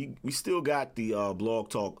 515. We still got the blog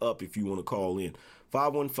talk up if you want to call in.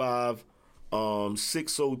 515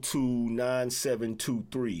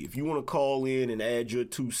 602-9723. If you want to call in and add your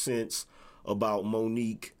 2 cents about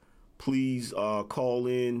Monique, please call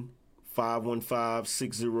in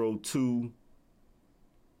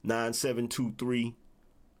 515-602-9723.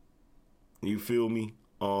 You feel me?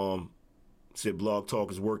 Said Blog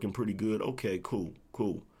Talk is working pretty good. Okay, cool.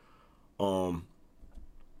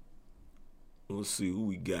 Let's see who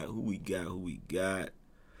we got.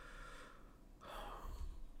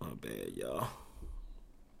 My bad, y'all.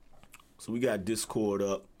 So we got Discord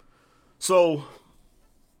up. So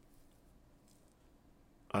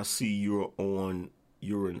I see you're an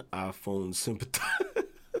iPhone sympathizer.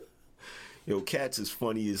 Yo, Cats is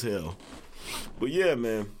funny as hell. But yeah,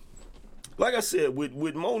 man. Like I said,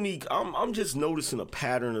 with Monique, I'm just noticing a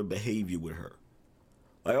pattern of behavior with her.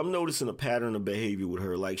 Like I'm noticing a pattern of behavior with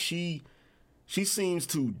her. Like she seems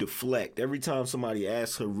to deflect every time somebody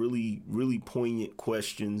asks her really, really poignant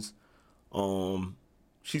questions.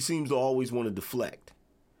 She seems to always want to deflect.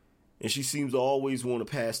 And she seems to always want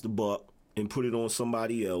to pass the buck and put it on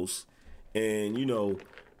somebody else. And, you know,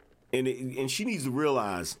 and she needs to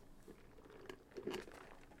realize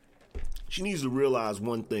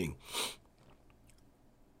one thing.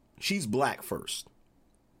 She's black first.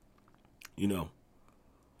 You know.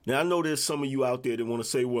 Now, I know there's some of you out there that want to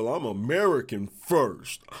say, well, I'm American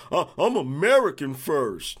first. I'm American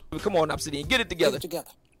first. Come on, Obsidian, get it together.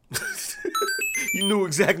 You knew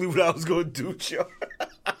exactly what I was going to do, Joe.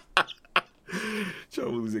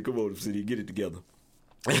 Joe said, come on, Obsidian, get it together.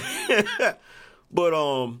 But,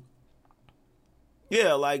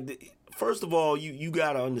 yeah, like, first of all, you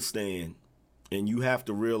got to understand, and you have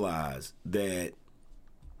to realize that,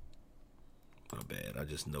 my bad, I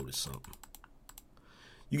just noticed something.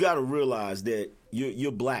 You got to realize that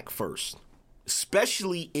you're black first,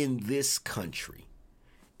 especially in this country.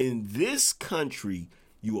 In this country,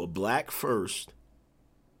 you are black first.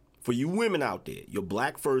 For you women out there, you're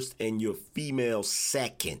black first and you're female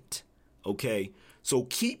second. Okay? So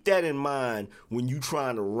keep that in mind when you're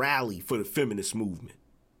trying to rally for the feminist movement.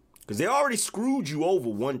 Because they already screwed you over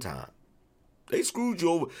one time. They screwed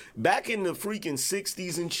you over. Back in the freaking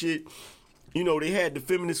 60s and shit, you know, they had the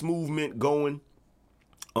feminist movement going.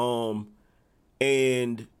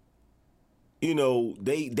 And, you know,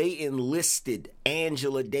 they enlisted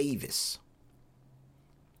Angela Davis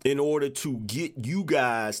in order to get you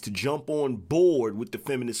guys to jump on board with the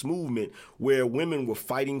feminist movement, where women were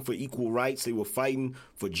fighting for equal rights. They were fighting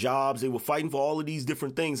for jobs. They were fighting for all of these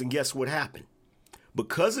different things. And guess what happened?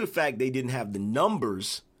 Because of the fact they didn't have the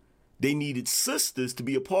numbers, they needed sisters to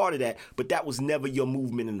be a part of that. But that was never your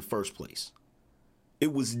movement in the first place.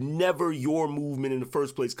 It was never your movement in the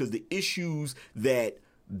first place, because the issues that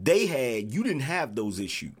they had, you didn't have those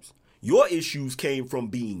issues. Your issues came from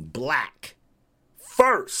being black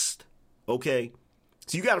first, okay?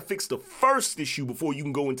 So you got to fix the first issue before you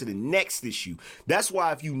can go into the next issue. That's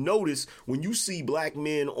why, if you notice, when you see black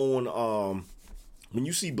men on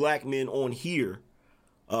here,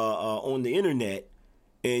 on the internet,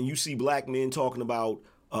 and you see black men talking about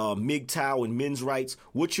MGTOW and men's rights,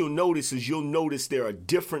 what you'll notice there are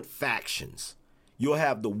different factions. You'll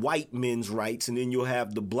have the white men's rights, and then you'll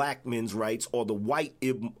have the black men's rights, or the white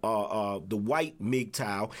MGTOW,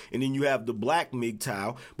 and then you have the black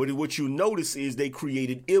MGTOW. But what you'll notice is they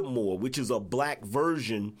created IBMOR, which is a black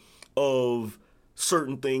version of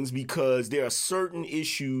certain things, because there are certain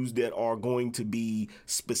issues that are going to be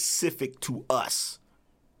specific to us.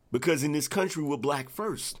 Because in this country, we're black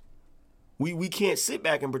first. We can't sit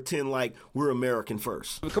back and pretend like we're American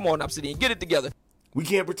first. Come on, Obsidian, get it together. We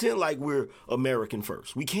can't pretend like we're American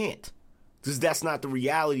first. We can't. Because that's not the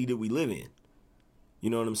reality that we live in. You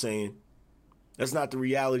know what I'm saying? That's not the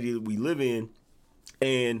reality that we live in.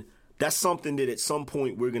 And that's something that at some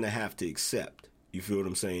point we're going to have to accept. You feel what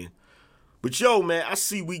I'm saying? But yo, man, I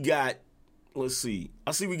see we got my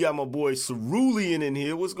boy Cerulean in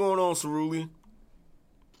here. What's going on, Cerulean?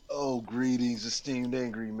 Oh, greetings, esteemed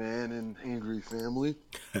Angryman and Angry family.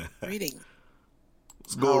 Greetings.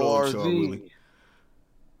 What's going on, Charlie?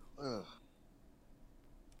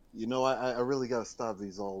 You know, I really got to stop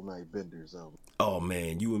these all-night benders. Oh,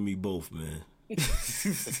 man, you and me both, man.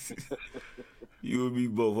 You and me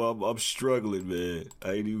both. I'm struggling, man.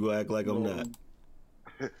 I ain't even gonna act like I'm not.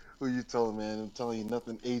 Who you telling, man? I'm telling you,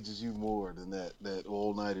 nothing ages you more than that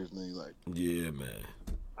all-nighters. And you like, yeah, man.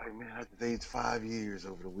 Like, man, I aged 5 years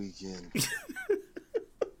over the weekend.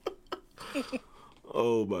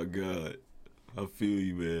 Oh my God, I feel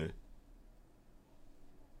you, man.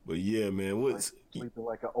 But yeah, man, what's sleeping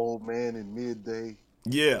like an old man in midday?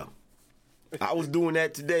 Yeah, I was doing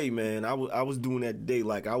that today, man. I was doing that today.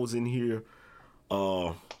 Like, I was in here.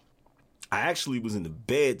 I actually was in the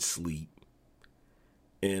bed sleep,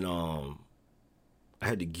 and I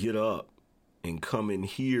had to get up and come in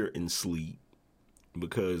here and sleep.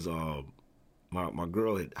 Because my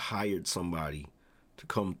girl had hired somebody to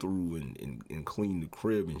come through and clean the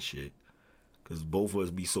crib and shit. Because both of us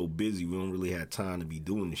be so busy, we don't really have time to be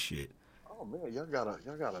doing the shit. Oh man, y'all got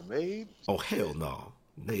a maid? Oh hell no,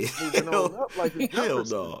 Hell no.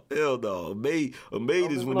 A maid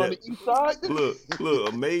is when that.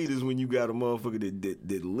 Look, a maid is when you got a motherfucker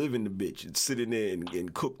that live in the bitch and sit in there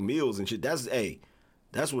and cook meals and shit.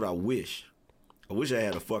 That's what I wish. I wish I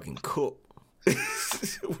had a fucking cook. I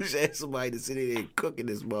wish I had somebody to sit in there and cook in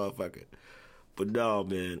this motherfucker. But no,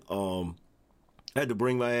 man. I had to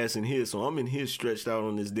bring my ass in here, so I'm in here stretched out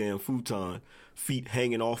on this damn futon, feet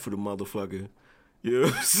hanging off of the motherfucker. You know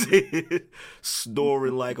what I'm saying?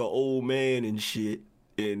 Snoring like an old man and shit.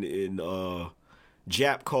 And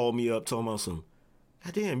Jap called me up talking about some,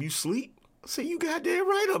 goddamn, you sleep? I said, you goddamn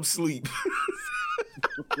right I'm sleep.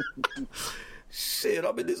 Shit,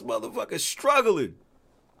 I'm in this motherfucker struggling.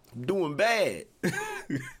 I'm doing bad.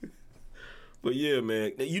 But yeah,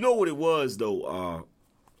 man. You know what it was, though,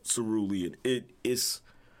 Cerulean? It's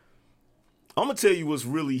I'm going to tell you what's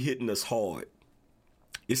really hitting us hard.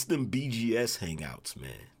 It's them BGS hangouts,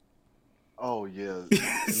 man. Oh yeah, and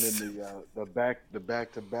then the back to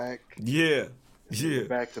back. Yeah.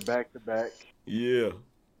 Back to back. Yeah,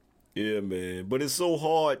 man. But it's so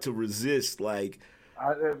hard to resist. Like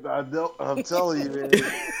I'm telling you, man.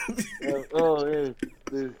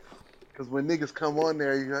 Because when niggas come on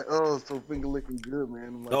there, you're like, oh, it's so finger licking good, man.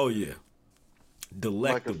 I'm like, oh yeah,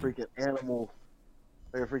 delectable. Like a freaking animal.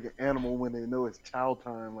 Like a freaking animal when they know it's chow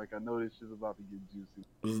time. Like, I know this shit's about to get juicy.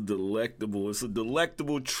 It's delectable. It's a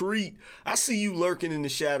delectable treat. I see you lurking in the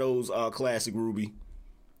shadows, Classic Ruby.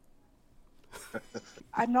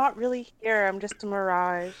 I'm not really here. I'm just a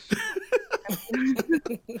mirage.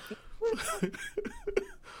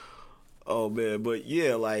 Oh, man. But,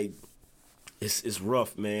 yeah, like, it's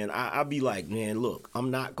rough, man. I be like, man, look, I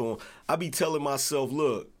be telling myself,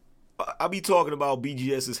 look, I be talking about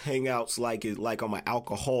BGS's hangouts like I'm an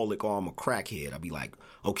alcoholic or I'm a crackhead. I be like,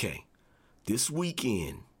 okay, this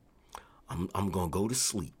weekend I'm gonna go to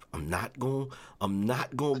sleep. I'm not gonna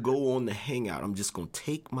go on the hangout. I'm just gonna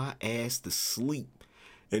take my ass to sleep,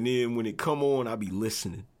 and then when it come on, I be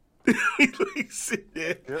listening. Like, sit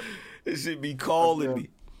there, yep. It should be calling me.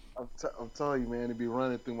 I'm telling you, man, it be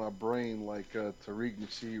running through my brain like Tariq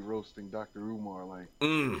Nasheed roasting Dr. Umar. Like,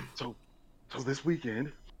 so this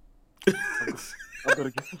weekend. I'm gonna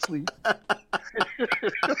get some sleep.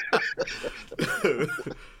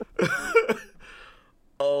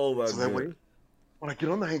 Oh my god! So that way, when I get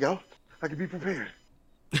on the hangout, I can be prepared.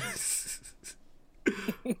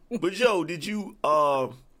 But yo, did you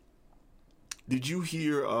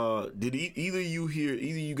hear? Did either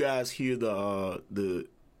you guys hear the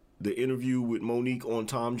interview with Monique on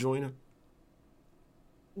Toy Joyner?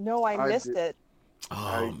 No, I missed it. Oh,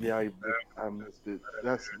 I missed it.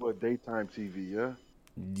 That's what, daytime TV, yeah?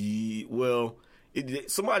 Well,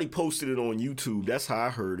 somebody posted it on YouTube. That's how I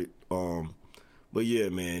heard it. But yeah,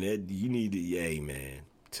 man, you need to, man, I'm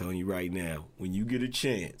telling you right now, when you get a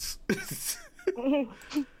chance. Monique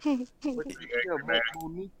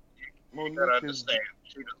gotta understand,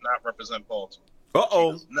 she does not represent Baltimore.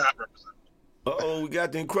 Uh-oh. She does not represent. Uh-oh, we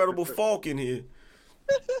got the Incredible Falk in here.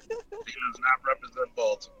 She does not represent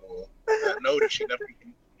Baltimore. I know that she never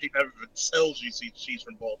even tells you she's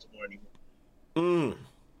from Baltimore anymore.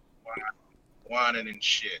 Whining and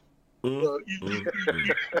shit. You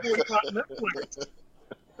boycott Netflix.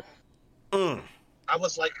 I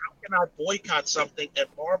was like, how can I boycott something and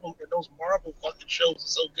those Marvel fucking shows are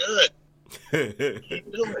so good?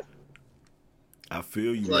 Keep doing it. I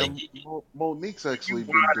feel you, like, Monique's actually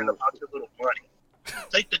been doing about your little money.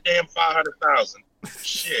 Take the damn 500,000.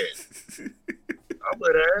 Shit. I'm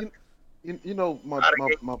with that. You know, my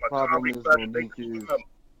problem is, Monique,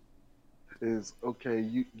 is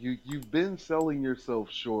okay, you've been selling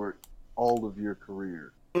yourself short all of your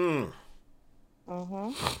career.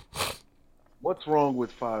 What's wrong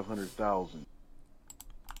with 500,000?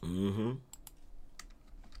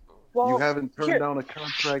 Well, you haven't turned down a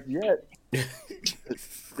contract yet.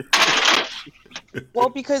 Well,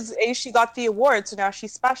 because she got the award, so now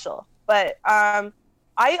she's special. But I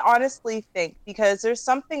honestly think, because there's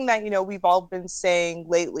something that, we've all been saying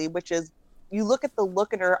lately, which is you look at the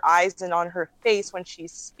look in her eyes and on her face when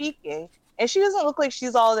she's speaking, and she doesn't look like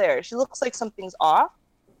she's all there. She looks like something's off.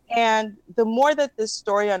 And the more that this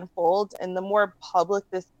story unfolds and the more public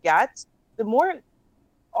this gets, the more,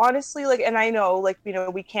 honestly, and I know,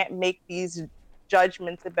 we can't make these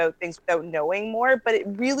judgments about things without knowing more, but it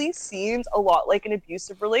really seems a lot like an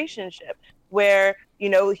abusive relationship where,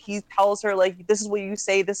 he tells her, this is what you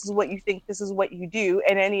say, this is what you think, this is what you do,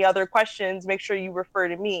 and any other questions, make sure you refer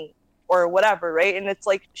to me or whatever, right? And it's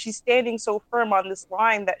like she's standing so firm on this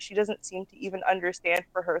line that she doesn't seem to even understand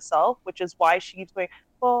for herself, which is why she keeps going,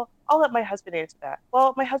 well, I'll let my husband answer that.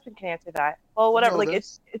 Well, my husband can answer that. Well, whatever. No, Like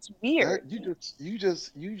it's weird. you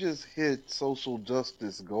just hit social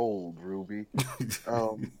justice gold, Ruby.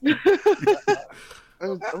 Um,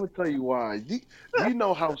 I'm gonna tell you why. Do you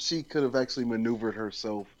know how she could have actually maneuvered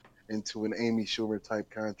herself into an Amy Schumer type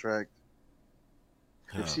contract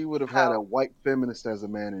if she would have had How? a white feminist as a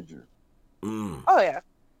manager? Oh yeah.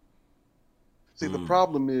 See, the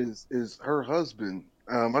problem is her husband.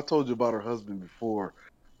 I told you about her husband before,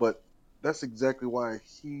 but that's exactly why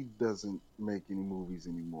he doesn't make any movies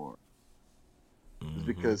anymore. It's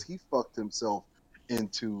because he fucked himself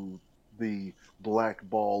into the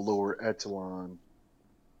blackball lower echelon,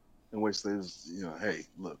 in which there's, hey,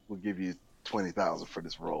 look, we'll give you 20,000 for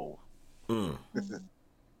this role. But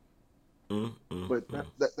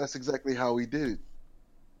that's exactly how he did it.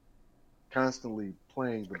 Constantly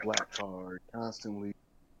playing the black card, constantly.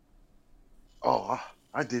 Oh,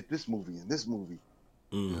 I did this movie and this movie.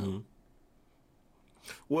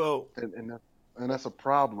 Well, and that's a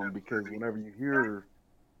problem because whenever you hear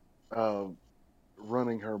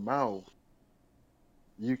running her mouth,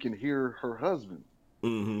 you can hear her husband.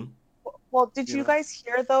 Well, did you guys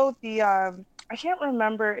hear though the I can't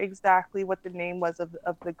remember exactly what the name was of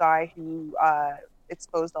the guy who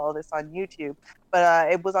exposed all this on YouTube,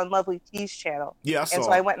 but it was on Lovely T's channel. Yeah, I saw. And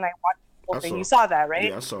so I went and I watched the whole thing. You saw that, right?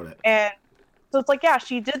 Yeah, I saw that. And so it's like, yeah,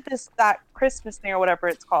 she did that Christmas thing or whatever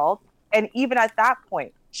it's called. And even at that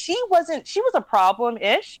point, she was a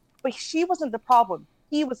problem-ish, but she wasn't the problem.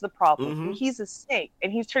 He was the problem. And he's a snake.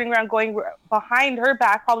 And he's turning around going behind her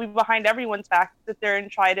back, probably behind everyone's back, to sit there and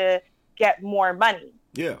try to get more money.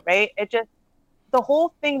 Yeah. Right? The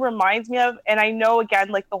whole thing reminds me of, and I know again,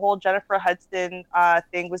 like the whole Jennifer Hudson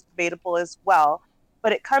thing was debatable as well,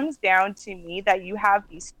 but it comes down to me that you have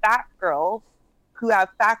these fat girls who have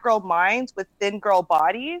fat girl minds with thin girl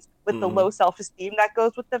bodies with the low self-esteem that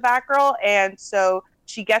goes with the fat girl. And so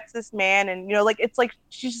she gets this man and, it's like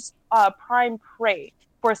she's prime prey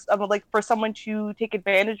for someone to take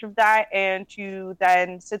advantage of that and to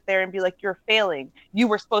then sit there and be like, you're failing. You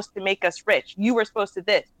were supposed to make us rich. You were supposed to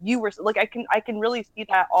this. You were like, I can really see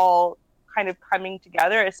that all kind of coming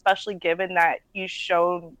together, especially given that he's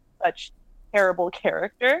shown such terrible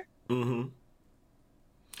character. Yeah,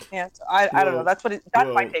 so I don't know. That's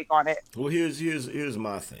my take on it. Well, here's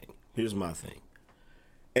my thing.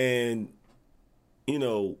 And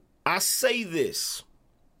I say this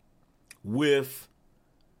with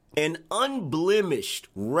an unblemished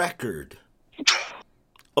record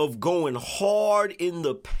of going hard in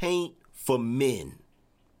the paint for men.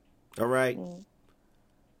 All right?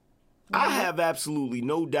 I have absolutely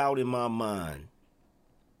no doubt in my mind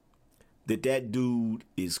that dude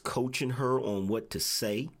is coaching her on what to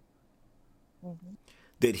say.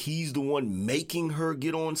 That he's the one making her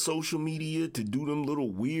get on social media to do them little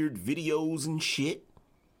weird videos and shit.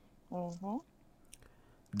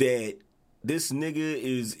 That this nigga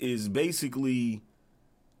is basically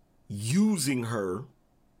using her,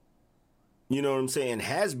 you know what I'm saying,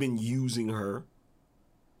 has been using her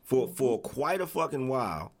for quite a fucking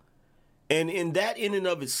while. And in and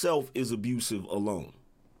of itself is abusive alone.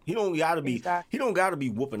 He don't gotta be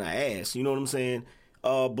whooping her ass, you know what I'm saying?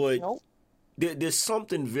 But there's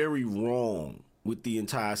something very wrong with the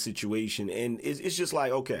entire situation, and it's just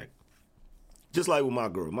like, okay, just like with my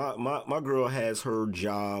girl. My girl has her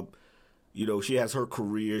job, she has her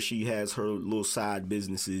career, she has her little side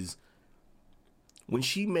businesses. When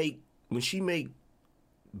she make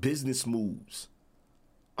business moves,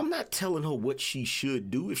 I'm not telling her what she should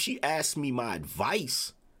do. If she asks me my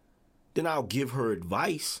advice, then I'll give her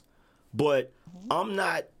advice. But I'm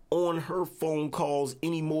not on her phone calls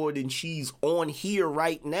any more than she's on here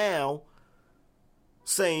right now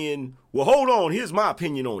saying, well, hold on, here's my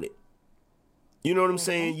opinion on it. You know what I'm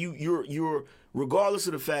saying? You're regardless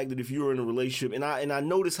of the fact that if you're in a relationship, and I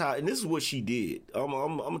notice how, and this is what she did. I'm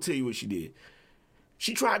gonna tell you what she did.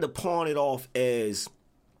 She tried to pawn it off as,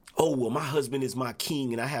 oh, well, my husband is my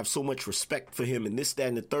king and I have so much respect for him and this, that,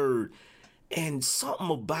 and the third. And something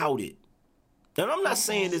about it. And I'm not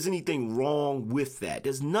saying there's anything wrong with that.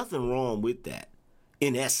 There's nothing wrong with that,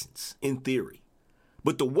 in essence, in theory.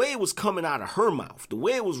 But the way it was coming out of her mouth, the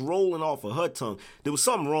way it was rolling off of her tongue, there was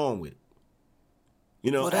something wrong with it.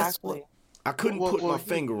 That's what I couldn't put my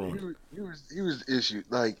finger on it. Here's the issue.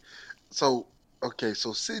 Like, so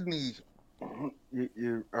Sydney,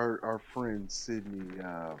 our friend Sydney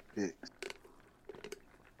Fix,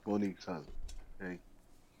 Monique's husband. Okay.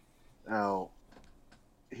 Now,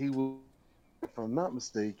 he was, if I'm not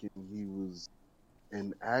mistaken, he was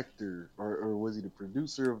an actor, or was he the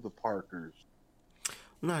producer of the Parkers?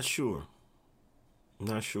 Not sure.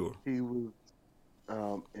 He was.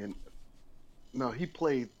 And no, he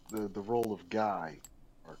played the role of Guy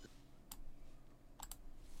Parker.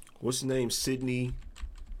 What's his name? Sidney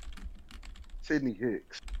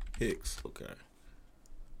Hicks. Hicks. Okay.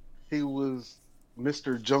 He was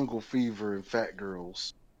Mr. Jungle Fever in Fat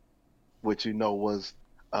Girls, which was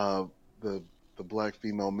the black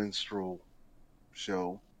female minstrel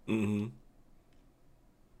show. Mm-hmm.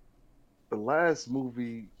 The last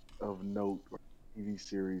movie of note or TV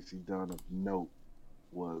series he done of note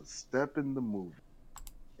was Step in the Movie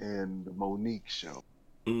and the Monique show.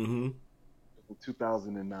 Mm-hmm. In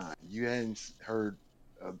 2009. You hadn't heard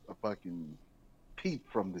a fucking peep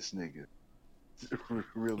from this nigga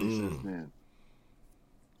really since then.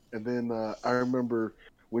 And then I remember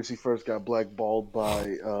when she first got blackballed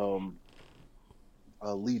by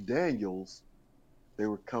Lee Daniels, they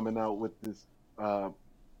were coming out with this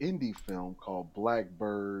indie film called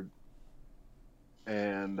Blackbird,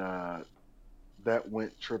 and that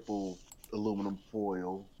went triple aluminum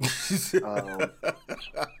foil.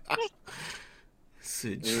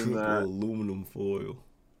 Said triple aluminum foil.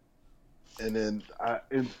 And then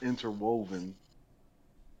Interwoven,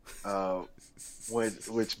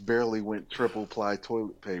 which barely went triple ply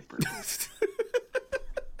toilet paper.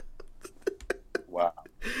 Wow.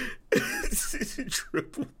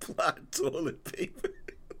 Triple ply toilet paper.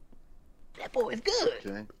 That boy is good.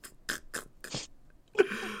 Okay.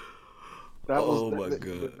 My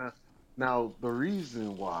God. Now the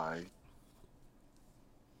reason why,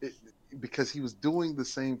 because he was doing the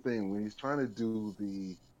same thing when he's trying to do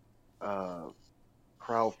the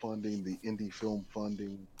crowdfunding, the indie film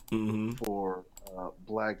funding for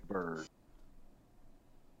Blackbird.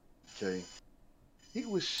 Okay, he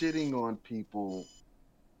was shitting on people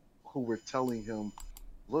who were telling him,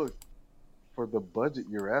 "Look, for the budget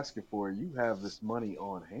you're asking for, you have this money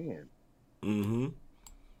on hand." Mm-hmm.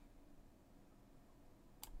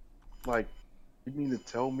 Like, you mean to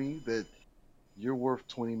tell me that you're worth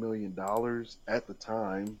 $20 million at the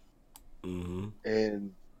time,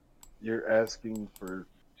 and you're asking for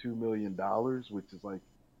 $2 million, which is like,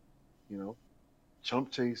 chump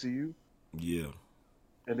chasing you? Yeah.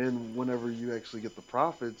 And then whenever you actually get the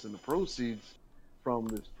profits and the proceeds from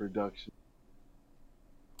this production,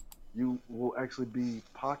 you will actually be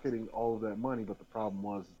pocketing all of that money. But the problem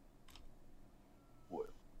was, what?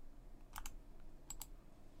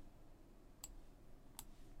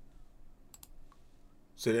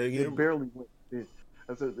 Say that again. It barely went.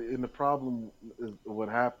 And the problem is what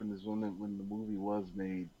happened is when the movie was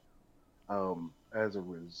made, as a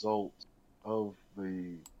result of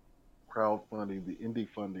the crowdfunding, the indie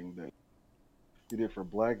funding that he did for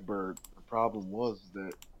Blackbird, the problem was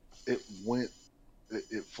that it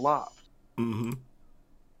flopped. Mm-hmm.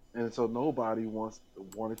 And so nobody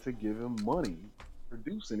wanted to give him money to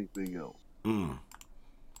produce anything else.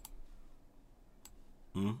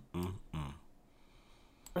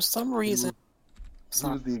 For some reason, he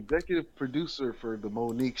was the executive producer for the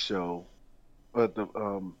Monique show, but the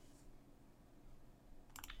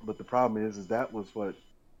problem is that was what,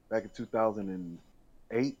 back in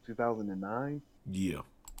 2008, 2009. Yeah.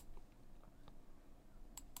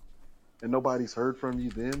 And nobody's heard from you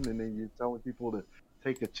then, and then you're telling people to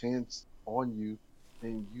take a chance on you,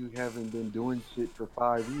 and you haven't been doing shit for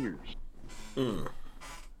 5 years.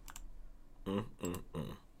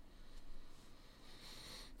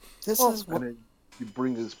 This is what... And then you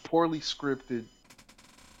bring this poorly scripted,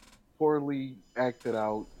 poorly acted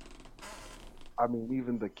out. I mean,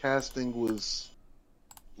 even the casting was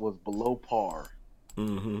below par.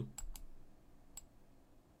 Mm-hmm.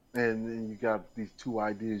 And then you got these two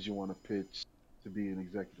ideas you want to pitch to be an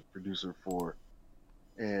executive producer for,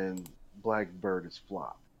 and Blackbird is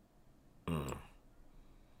flop.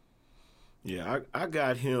 Yeah, I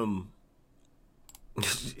got him.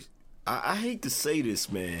 I hate to say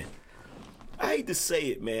this, man. I hate to say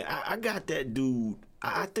it, man. I got that dude.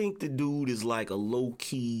 I think the dude is like a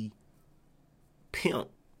low-key pimp.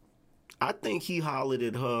 I think he hollered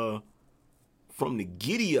at her from the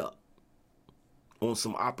giddy up on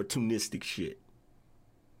some opportunistic shit.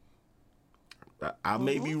 I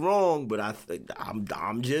may be wrong, but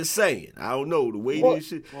I'm just saying. I don't know the way this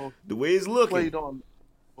shit, the way it's looking.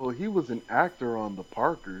 He was an actor on the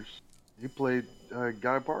Parkers. He played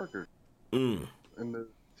Guy Parker in the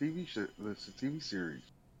TV show, the TV series.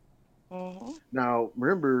 Now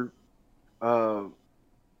remember,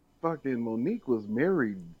 fucking Monique was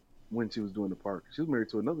married when she was doing the Parkers. She was married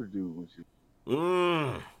to another dude when she.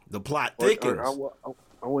 The plot thickens.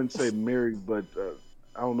 I wouldn't say married, but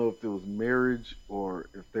I don't know if it was marriage or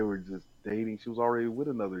if they were just dating. She was already with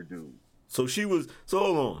another dude. So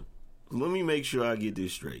hold on. Let me make sure I get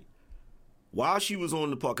this straight. while she was on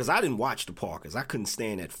the Park, because I didn't watch the Parkers. I couldn't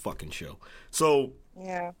stand that fucking show. So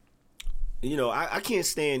yeah. You know, I can't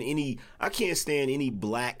stand any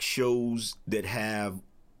black shows that have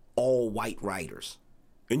all white writers.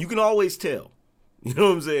 And you can always tell. You know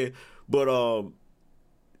what I'm saying? But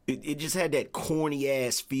it just had that corny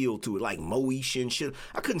ass feel to it, like Moesha and shit.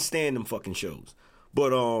 I couldn't stand them fucking shows. But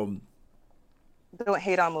don't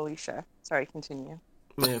hate on Moesha. Sorry, continue.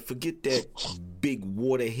 Man, forget that big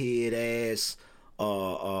waterhead ass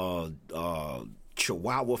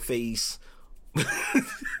chihuahua face.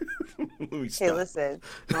 Hey, listen.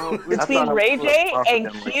 Between Ray J and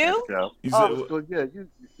Q, you look.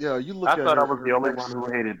 I thought I was the only one who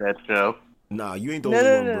hated that show. Nah, you ain't the only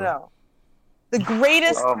one, bro. No. The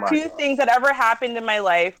greatest two things that ever happened in my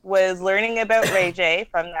life was learning about Ray J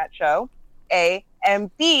from that show, A, and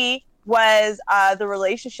B was the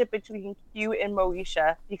relationship between Q and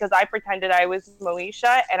Moesha, because I pretended I was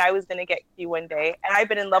Moesha and I was gonna get Q one day, and I've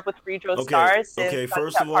been in love with Freedro Starr since. Okay,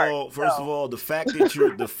 first of all, the fact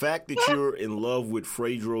that you're in love with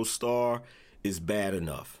Freydro Starr is bad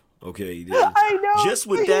enough. Okay, I know. Just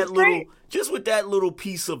with that little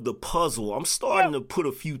piece of the puzzle, I'm starting to put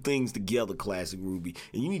a few things together, Classic Ruby,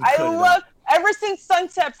 and you need to cut it out. Ever since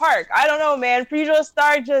Sunset Park, I don't know, man. Freedro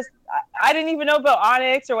Starr I didn't even know about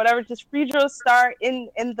Onyx or whatever. Just Freedro Starr in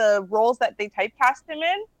the roles that they typecast him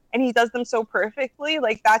in, and he does them so perfectly.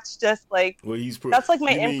 Like that's just like that's like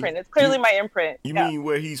my imprint. It's clearly my imprint. You mean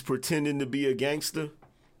where he's pretending to be a gangster?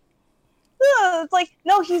 It's like,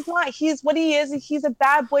 no, he's not. He's what he is. He's a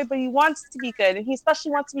bad boy, but he wants to be good, and he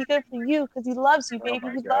especially wants to be good for you because he loves you, baby.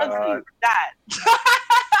 He loves you. That.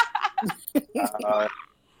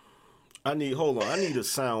 I need a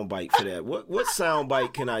sound bite for that. What sound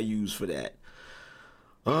bite can I use for that?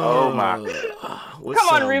 Oh my! Come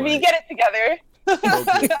on, Ruby, get it together.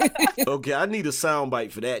 Okay, I need a sound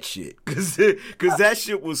bite for that shit, cause that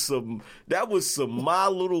shit was some My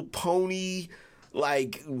Little Pony.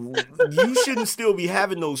 Like, you shouldn't still be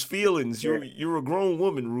having those feelings. You're a grown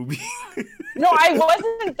woman, Ruby. No, I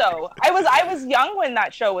wasn't though. I was young when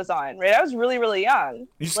that show was on. Right, I was really, really young.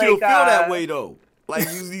 You still feel that way though. Like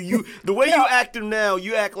you the way you acting now,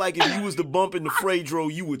 you act like if you was to bump into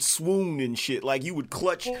Freydro, you would swoon and shit. Like you would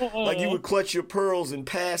clutch your pearls and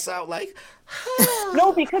pass out. Like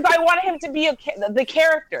no, because I wanted him to be the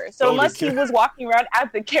character. So unless he was walking around as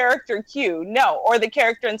the character Q, or the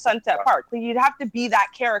character in Sunset Park, like you'd have to be that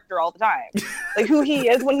character all the time. Like who he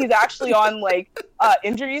is when he's actually on like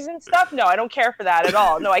injuries and stuff. No, I don't care for that at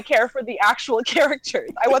all. No, I care for the actual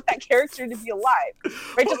characters. I want that character to be alive,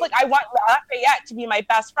 right? Just like I want Lafayette to be my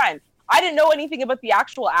best friend. I didn't know anything about the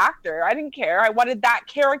actual actor. I didn't care. I wanted that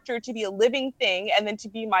character to be a living thing and then to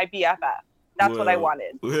be my BFF. That's what I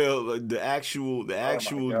wanted. Well, the actual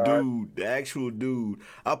dude.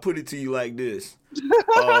 I'll put it to you like this.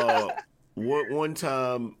 One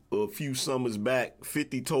time, a few summers back,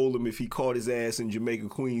 50 told him if he caught his ass in Jamaica,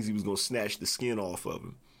 Queens, he was gonna snatch the skin off of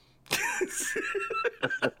him.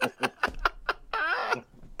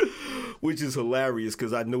 Which is hilarious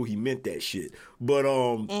because I know he meant that shit. But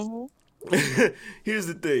here's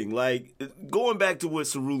the thing. Like, going back to what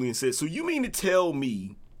Cerulean said. So you mean to tell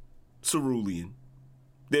me, Cerulean,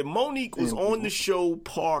 that Monique was on the show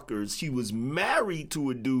Parkers, she was married to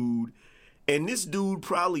a dude, and this dude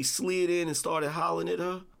probably slid in and started hollering at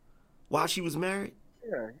her while she was married?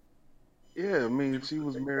 Yeah, I mean, she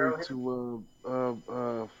was married to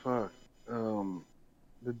the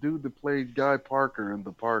dude that played Guy Parker in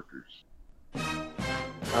The Parkers.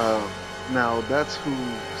 Now that's who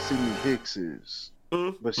Sydney Hicks is.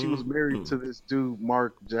 But she was married to this dude,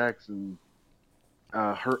 Mark Jackson.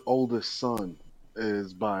 Her oldest son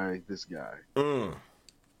is by this guy.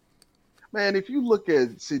 Man, if you look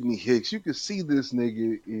at Sydney Hicks, you can see this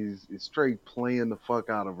nigga is straight playing the fuck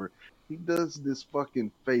out of her. He does this fucking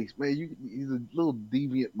face, man. He's a little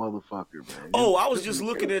deviant motherfucker, man. Oh, I was just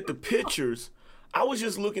looking at the pictures. And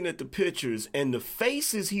the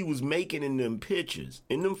faces he was making in them pictures,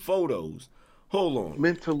 in them photos. Hold on.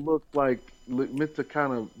 Meant to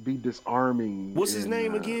kind of be disarming. What's his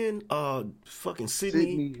name again? Fucking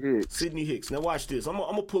Sydney Hicks. Sydney Hicks. Now watch this. I'm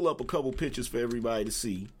gonna pull up a couple pictures for everybody to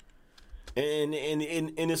see. And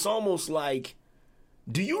it's almost like,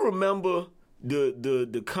 do you remember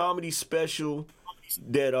the comedy special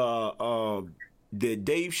that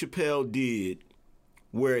Dave Chappelle did,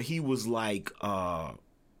 where he was like,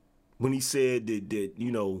 when he said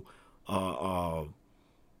that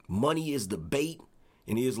money is the bait,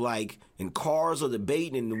 and he was like, and cars are the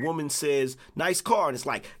bait, and the woman says, nice car, and it's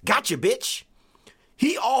like, gotcha, bitch.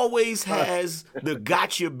 He always has the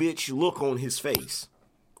gotcha, bitch look on his face.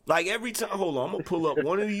 Like every time, hold on, I'm gonna pull up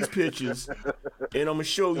one of these pictures and I'm gonna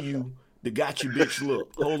show you the got you bitch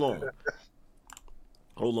look. Hold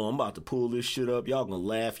on, I'm about to pull this shit up. Y'all gonna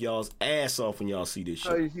laugh y'all's ass off when y'all see this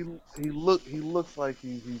shit. He looks like I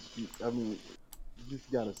mean, you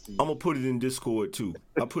just gotta see. I'm gonna put it in Discord too.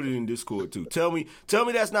 I put it in Discord too. Tell me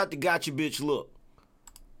that's not the got you bitch look.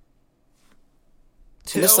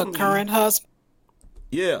 This a current husband?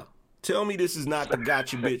 Yeah. Tell me this is not the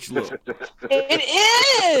gotcha bitch look. It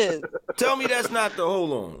is. Tell me that's not the.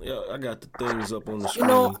 Hold on. Yeah, I got the things up on the screen.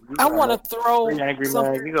 You know, I want to throw.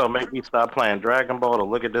 Angryman, you gonna make me stop playing Dragon Ball to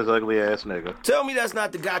look at this ugly ass nigga? Tell me that's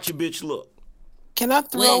not the gotcha bitch look. Can I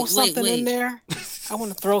throw something in there? I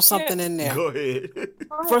want to throw something in there. Go ahead.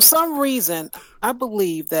 For some reason, I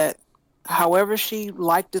believe that however she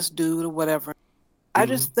liked this dude or whatever, I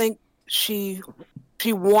just think she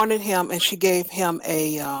wanted him and she gave him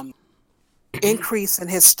a increase in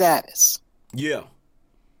his status. Yeah.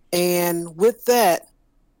 And with that,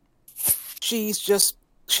 she's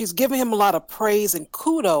giving him a lot of praise and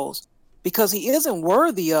kudos because he isn't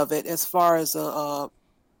worthy of it as far as a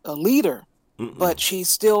leader. But she's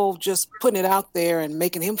still just putting it out there and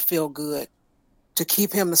making him feel good to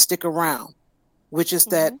keep him to stick around, which is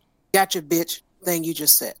that gotcha bitch thing you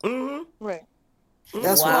just said. Right.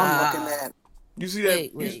 That's what I'm looking at. You see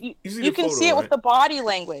that? You can see it with the body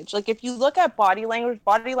language. Like if you look at body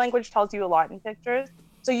language tells you a lot in pictures.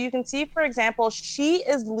 So you can see, for example, she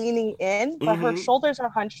is leaning in, but her shoulders are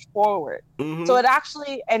hunched forward. So it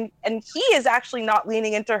actually, and he is actually not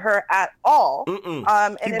leaning into her at all.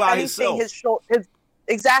 And if anything, his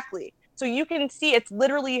exactly. So you can see it's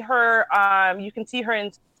literally her. You can see her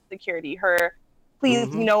insecurity. Her, please,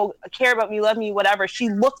 care about me, love me, whatever. She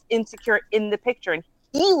looks insecure in the picture, and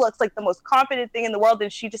he looks like the most confident thing in the world,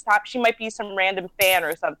 and she might be some random fan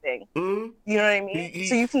or something. You know what I mean?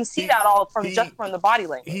 So you can see that all from the body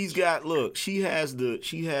language. He's got she has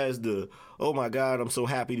the oh my God, I'm so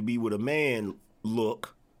happy to be with a man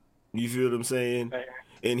look. You feel what I'm saying?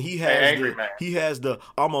 And he has the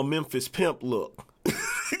I'm a Memphis pimp look.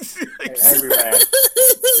 Angryman.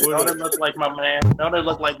 Don't it look like my man? Don't it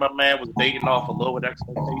look like my man was dating off a lowered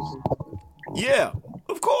expectation? Yeah,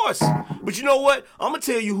 of course. But you know what? I'm going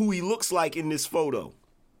to tell you who he looks like in this photo.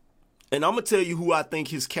 And I'm going to tell you who I think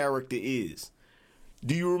his character is.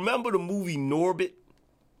 Do you remember the movie Norbit?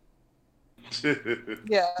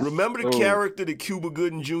 Yeah. Remember the character that Cuba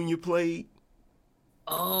Gooding Jr. played?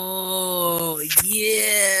 Oh,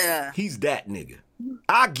 yeah. He's that nigga.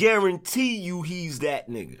 I guarantee you he's that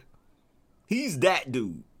nigga. He's that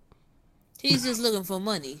dude. He's just looking for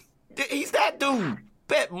money. He's that dude.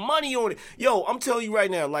 Bet money on it. Yo, I'm telling you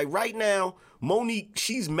right now, Monique,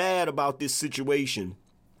 she's mad about this situation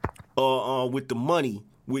with the money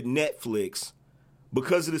with Netflix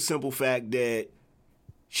because of the simple fact that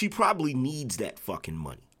she probably needs that fucking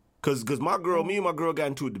money. Cause me and my girl got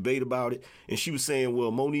into a debate about it, and she was saying,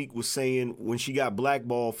 well, Monique was saying when she got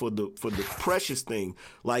blackballed for the Precious thing,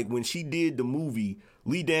 like when she did the movie,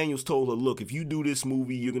 Lee Daniels told her, look, if you do this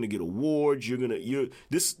movie, you're gonna get awards,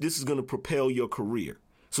 this is gonna propel your career.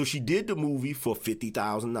 So she did the movie for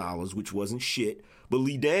 $50,000, which wasn't shit, but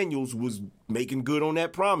Lee Daniels was making good on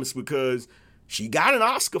that promise because she got an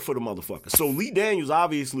Oscar for the motherfucker. So Lee Daniels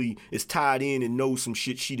obviously is tied in and knows some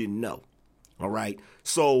shit she didn't know. All right.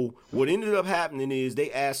 So what ended up happening is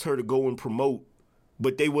they asked her to go and promote,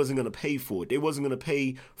 but they wasn't going to pay for it. They wasn't going to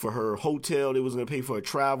pay for her hotel. They wasn't going to pay for her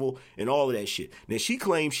travel and all of that shit. Now, she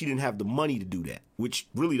claimed she didn't have the money to do that, which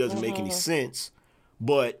really doesn't make any sense.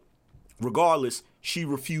 But regardless, she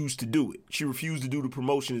refused to do it. She refused to do the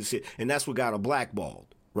promotion and shit, and that's what got her blackballed,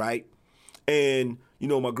 right? And,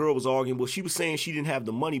 my girl was arguing, well, she was saying she didn't have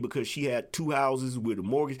the money because she had 2 houses with a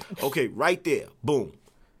mortgage. Okay, right there. Boom.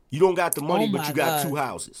 You don't got the money, but you got 2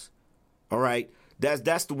 houses. All right? That's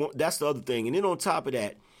the other thing. And then on top of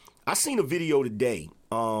that, I seen a video today.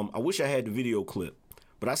 I wish I had the video clip,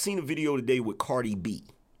 but I seen a video today with Cardi B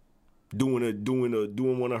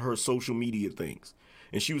doing one of her social media things.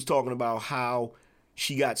 And she was talking about how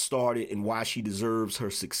she got started and why she deserves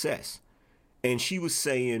her success. And she was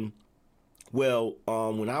saying, well,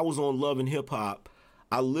 when I was on Love and Hip Hop,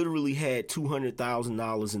 I literally had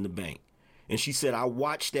 $200,000 in the bank. And she said, I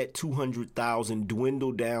watched that $200,000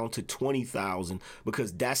 dwindle down to $20,000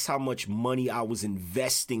 because that's how much money I was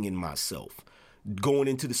investing in myself. Going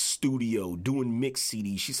into the studio, doing mix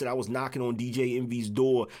CDs. She said, I was knocking on DJ Envy's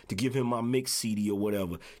door to give him my mix CD or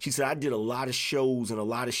whatever. She said, I did a lot of shows and a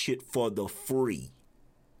lot of shit for the free.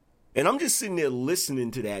 And I'm just sitting there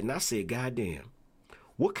listening to that. And I said, goddamn,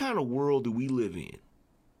 what kind of world do we live in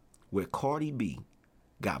where Cardi B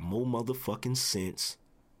got more motherfucking sense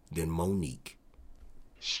than Monique?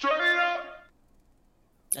 Straight up.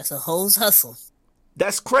 That's a hoe's hustle.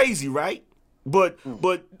 That's crazy, right? But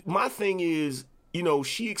my thing is, you know,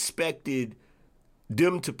 she expected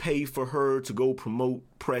them to pay for her to go promote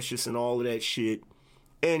Precious and all of that shit,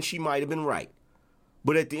 and she might have been right.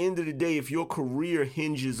 But at the end of the day, if your career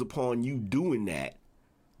hinges upon you doing that,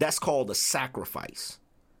 that's called a sacrifice.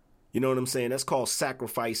 You know what I'm saying? That's called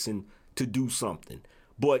sacrificing to do something.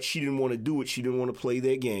 But she didn't want to do it. She didn't want to play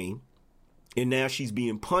their game. And now she's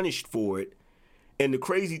being punished for it. And the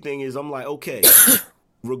crazy thing is, I'm like, okay,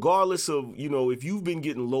 regardless of, you know, if you've been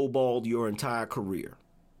getting lowballed your entire career,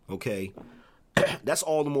 okay, that's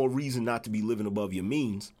all the more reason not to be living above your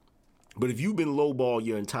means. But if you've been lowballed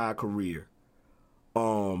your entire career,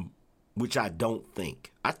 which I don't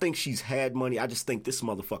think. I think she's had money. I just think this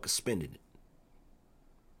motherfucker's spending it.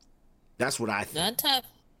 That's what I think.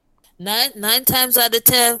 Nine times out of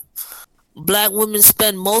 10, black women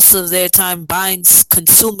spend most of their time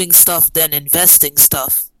consuming stuff than investing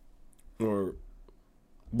stuff.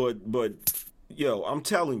 But yo, I'm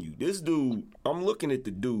telling you, this dude, I'm looking at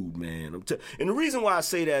the dude, man. And the reason why I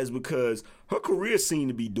say that is because her career seemed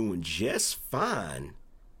to be doing just fine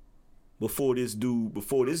before this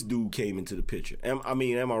dude came into the picture. Am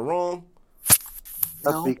I wrong?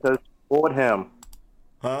 That's because she bought him.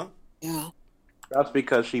 Huh? Yeah. That's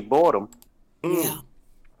because she bought him. Yeah.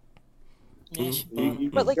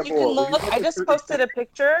 But like you can look, I just posted a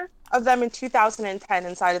picture of them in 2010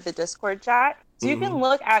 inside of the Discord chat. So you can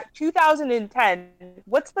look at 2010.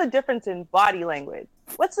 What's the difference in body language?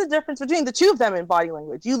 What's the difference between the two of them in body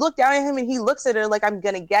language? You look down at him and he looks at her like, I'm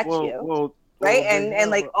going to get you. Right?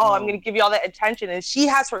 And like, I'm going to give you all that attention. And she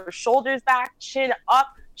has her shoulders back, chin up.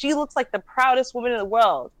 She looks like the proudest woman in the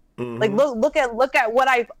world. Like, look at what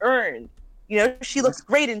I've earned. You know, she looks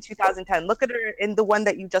great in 2010. Look at her in the one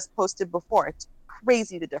that you just posted before. It's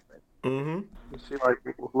crazy the difference. She like,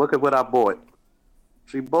 look at what I bought.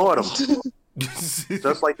 She bought him.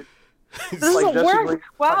 Just like this doesn't work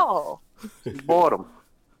well. She bought him.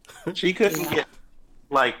 She couldn't get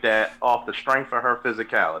like that off the strength of her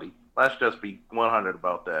physicality. Let's just be 100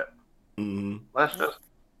 about that.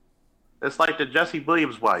 It's like the Jesse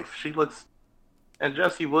Williams wife. She looks, and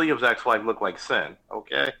Jesse Williams' ex-wife looked like sin.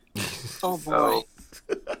 Okay. Oh boy.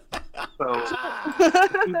 So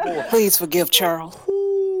please forgive Charles.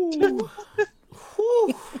 You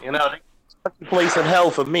know, the place in hell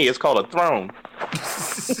for me. It's called a throne.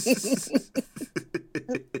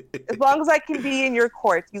 As long as I can be in your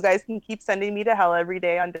court, you guys can keep sending me to hell every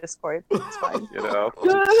day on Discord. It's fine. You know.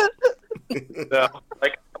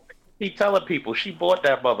 Like keep telling people, she bought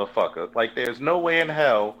that motherfucker. Like there's no way in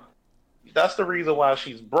hell. That's the reason why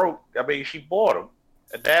she's broke. I mean, she bought him,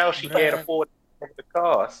 and now she can't afford the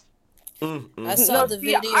cost. I saw the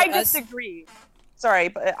video. I disagree. Sorry,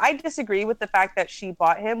 but I disagree with the fact that she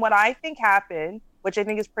bought him. What I think happened, which I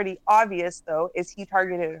think is pretty obvious, though, is he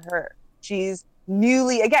targeted her. She's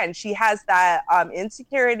she has that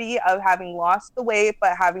insecurity of having lost the weight,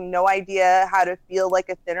 but having no idea how to feel like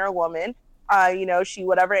a thinner woman. And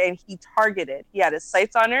he targeted. He had his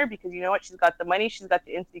sights on her because you know what? She's got the money. She's got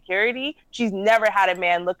the insecurity. She's never had a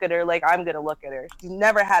man look at her like I'm going to look at her. She's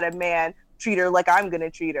never had a man treat her like I'm going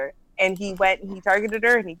to treat her. And he went and he targeted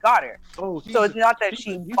her and he got her. So it's not that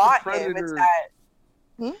she bought him. It's that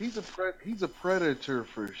he's a predator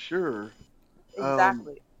for sure.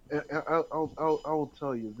 Exactly. I will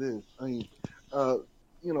tell you this. I mean,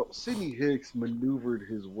 Sidney Hicks maneuvered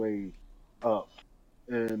his way up,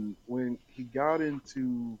 and when he got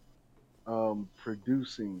into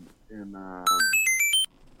producing in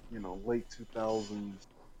late 2000s,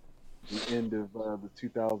 the end of the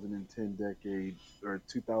 2010 decade, or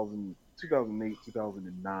 2008,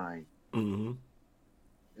 2009.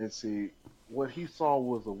 And see, what he saw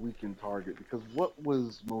was a weakened target, because what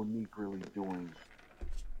was Monique really doing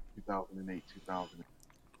 2008, 2000?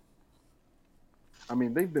 I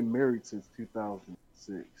mean, they've been married since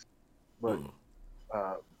 2006, but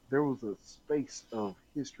there was a space of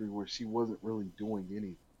history where she wasn't really doing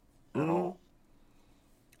anything at all.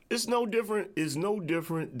 It's no different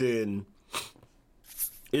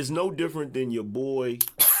than your boy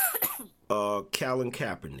Colin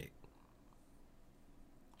Kaepernick.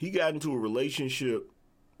 He got into a relationship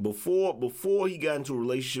before he got into a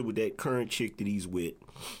relationship with that current chick that he's with.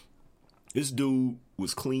 This dude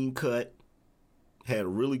was clean cut, had a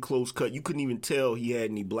really close cut. You couldn't even tell he had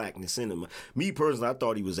any blackness in him. Me personally, I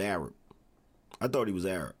thought he was Arab.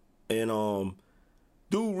 And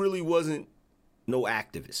dude really wasn't no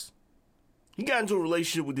activist. He got into a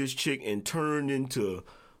relationship with this chick and turned into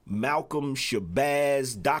Malcolm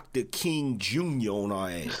Shabazz, Dr. King Jr. on our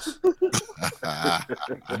ass.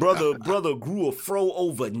 brother grew a fro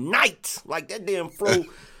overnight. Like that damn fro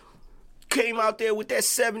came out there with that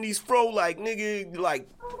 70s fro, like nigga, like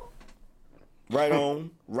right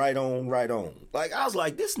on. Like I was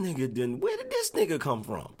like, this nigga where did this nigga come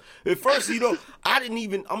from? At first, I didn't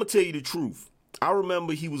even, I'm gonna tell you the truth. I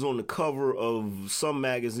remember he was on the cover of some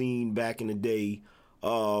magazine back in the day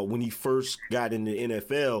when he first got in the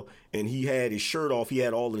NFL, and he had his shirt off. He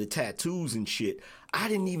had all of the tattoos and shit. I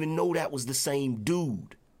didn't even know that was the same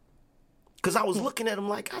dude. Because I was looking at him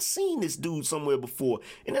like, I seen this dude somewhere before.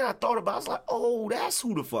 And then I thought about it, I was like, oh, that's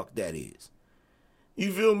who the fuck that is.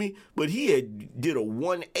 You feel me? But he did a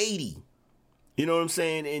 180. You know what I'm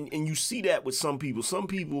saying? And you see that with some people. Some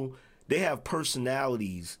people, they have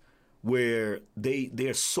personalities where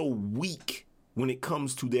they're so weak when it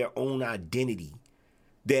comes to their own identity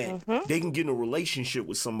that they can get in a relationship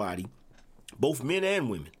with somebody, both men and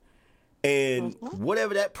women. And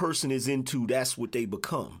whatever that person is into, that's what they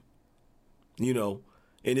become. You know?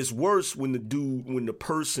 And it's worse when the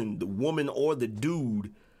person, the woman or the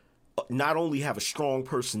dude, not only have a strong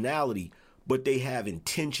personality, but they have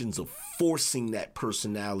intentions of forcing that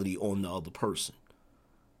personality on the other person.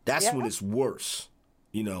 That's when it's worse,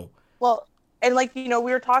 you know? Well, and like, we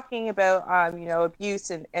were talking about,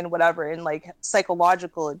 abuse and whatever, and like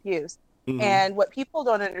psychological abuse. And what people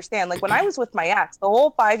don't understand, like when I was with my ex, the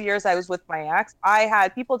whole 5 years I was with my ex, I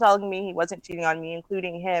had people telling me he wasn't cheating on me,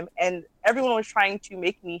 including him. And everyone was trying to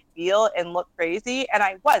make me feel and look crazy. And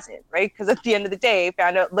I wasn't, right? Because at the end of the day, I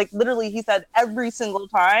found out, like literally he said every single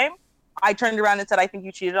time I turned around and said, I think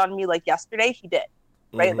you cheated on me like yesterday, he did.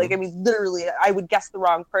 Right? Like, I mean, literally I would guess the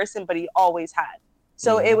wrong person, but he always had.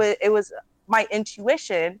 So it was my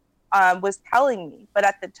intuition was telling me. But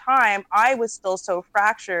at the time, I was still so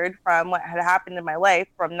fractured from what had happened in my life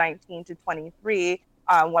from 19 to 23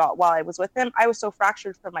 while I was with him. I was so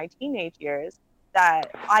fractured from my teenage years that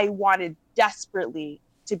I wanted desperately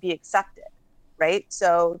to be accepted, right?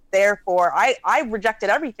 So therefore, I rejected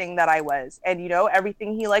everything that I was. And,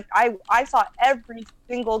 everything he liked. I saw every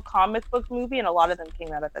single comic book movie, and a lot of them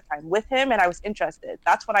came out at the time with him, and I was interested.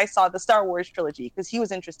 That's when I saw the Star Wars trilogy, because he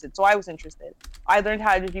was interested, so I was interested. I learned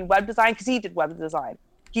how to do web design because he did web design.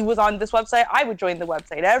 He was on this website, I would join the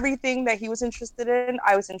website. Everything that he was interested in,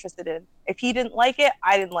 I was interested in. If he didn't like it,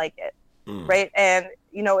 I didn't like it. Right. And,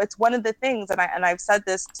 it's one of the things, and I've said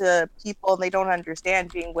this to people and they don't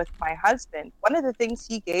understand being with my husband. One of the things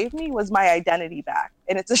he gave me was my identity back.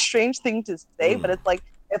 And it's a strange thing to say, but it's like,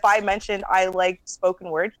 if I mentioned I liked spoken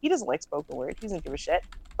word, he doesn't like spoken word. He doesn't give a shit.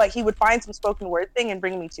 But he would find some spoken word thing and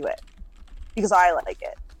bring me to it because I like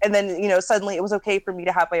it. And then, suddenly it was okay for me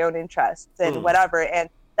to have my own interests and whatever. And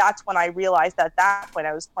that's when I realized at that point,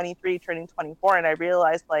 I was 23, turning 24, and I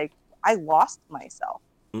realized, like, I lost myself.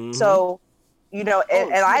 So, and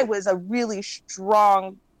I was a really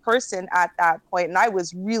strong person at that point, and I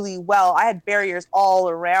was really I had barriers all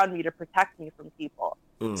around me to protect me from people.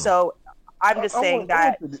 So I'm just saying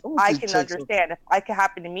that I can understand if it could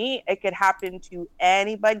happen to me, it could happen to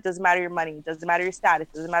anybody. Doesn't matter your money, doesn't matter your status,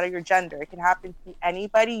 doesn't matter your gender. It can happen to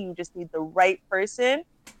anybody. You just need the right person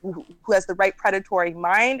who has the right predatory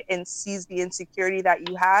mind and sees the insecurity that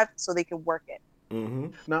you have so they can work it.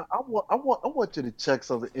 Now I want you to check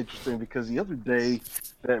something interesting, because the other day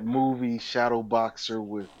that movie Shadow Boxer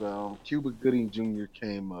with Cuba Gooding Jr.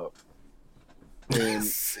 came up, and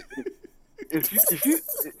if you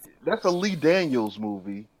that's a Lee Daniels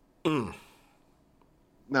movie.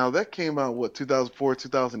 Now that came out 2004,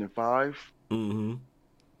 2005. Did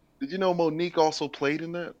you know Monique also played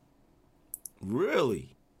in that?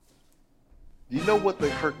 Really? You know what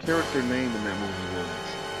her character name in that movie was?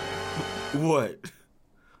 What?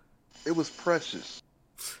 It was Precious.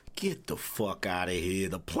 Get the fuck out of here.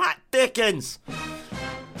 The plot thickens.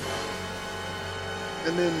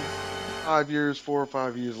 And then 4 or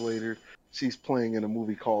 5 years later, she's playing in a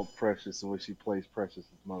movie called Precious, in which she plays Precious's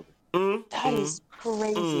mother. That is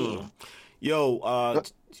crazy. Yo,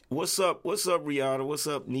 what's up? What's up, Rihanna? What's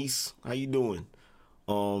up, niece? How you doing?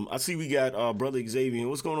 I see we got Brother Xavier.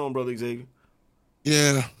 What's going on, Brother Xavier?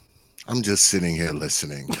 Yeah, I'm just sitting here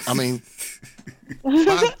listening. I mean,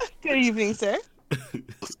 good evening, sir.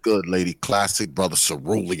 What's good, Lady Classic, Brother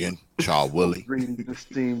Cerulean, Child Willie. Greetings,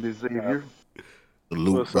 esteemed Xavier.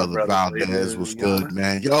 Salute, Brother Valdez. What's good,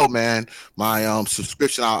 man? Yo, man, my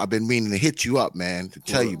subscription, I've been meaning to hit you up, man, to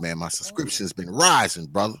tell you, man, my subscription's been rising,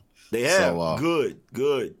 brother. They have. So,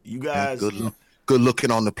 good. You guys. Man, good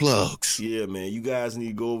looking on the plugs. Yeah, man. You guys need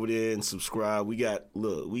to go over there and subscribe. We got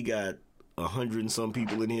 100 and some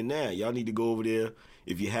people in here now. Y'all need to go over there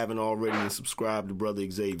if you haven't already and subscribe to Brother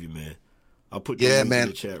Xavier, man. I'll put the link in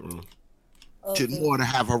the chat room. should more to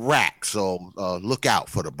have a rack. So look out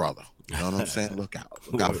for the brother. You know what I'm saying? Look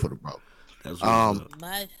out for the brother. That's what's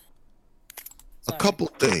My a couple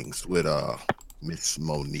things with Miss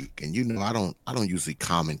Monique, and I don't usually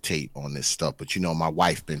commentate on this stuff, but my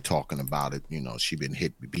wife been talking about it. She been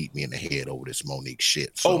beat me in the head over this Monique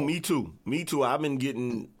shit. So. Oh, me too. I've been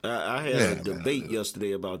getting. I had a debate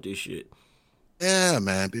yesterday about this shit. Yeah,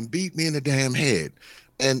 man, been beat me in the damn head,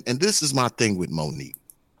 and this is my thing with Monique.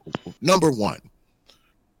 Number one,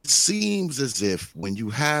 it seems as if when you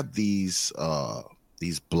have these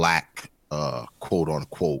black quote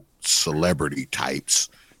unquote celebrity types,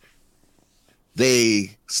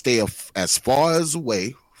 they stay as far as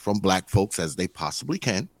away from black folks as they possibly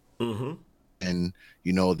can. Mm-hmm. And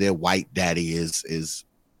their white daddy is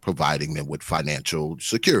providing them with financial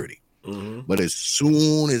security. Mm-hmm. But as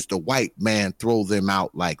soon as the white man throw them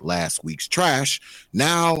out like last week's trash,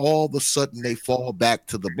 now all of a sudden they fall back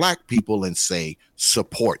to the black people and say,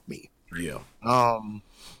 support me. Yeah. I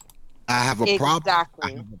have a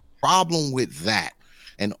problem with that.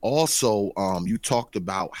 And also, you talked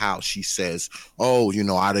about how she says, oh,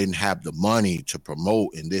 I didn't have the money to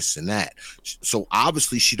promote and this and that. So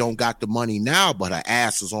obviously she don't got the money now, but her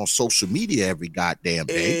ass is on social media every goddamn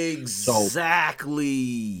day.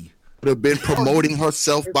 Exactly. So, would have been promoting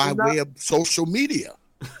herself by way of social media.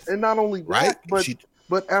 And not only that, right?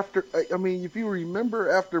 but after, I mean, if you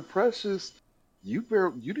remember after Precious, you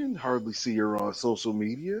didn't hardly see her on social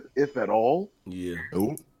media, if at all. Yeah.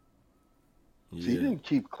 Nope. She didn't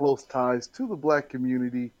keep close ties to the black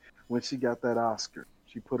community when she got that Oscar.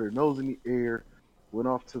 She put her nose in the air, went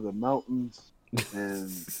off to the mountains, and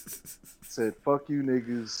said, "Fuck you,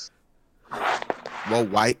 niggas." Well,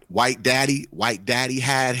 white daddy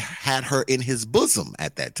had her in his bosom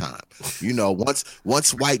at that time.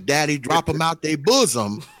 Once white daddy drop them out their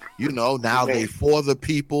bosom, now they for the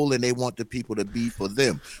people and they want the people to be for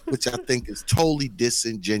them, which I think is totally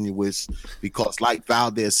disingenuous because like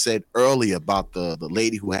Valdez said earlier about the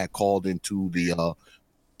lady who had called into the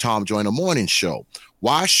Tom Joyner morning show,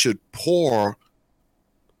 why should poor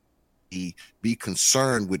be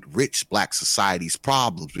concerned with rich black society's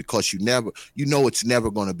problems? Because it's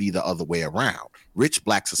never going to be the other way around. Rich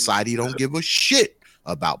black society don't give a shit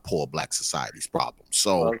about poor black society's problems.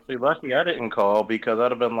 So see, lucky I didn't call because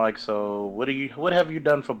I'd have been like, so what have you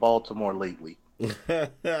done for Baltimore lately?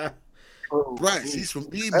 Right, she's from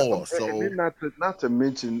D-More, so and then not to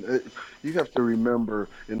mention, you have to remember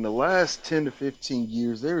in the last 10 to 15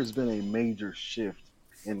 years there has been a major shift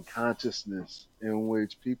in consciousness in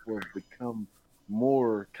which people have become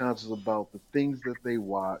more conscious about the things that they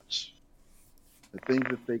watch, the things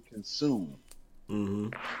that they consume. Mm-hmm.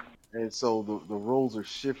 And so the roles are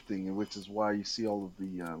shifting, and which is why you see all of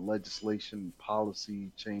the legislation policy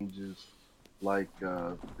changes, like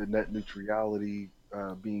the net neutrality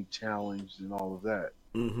being challenged and all of that.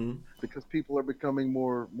 Mm-hmm. Because people are becoming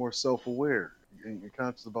more self-aware and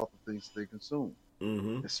conscious about the things they consume.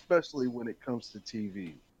 Mm-hmm. Especially when it comes to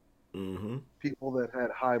TV. Mm-hmm. People that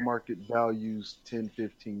had high market values 10,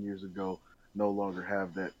 15 years ago no longer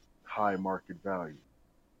have that high market value.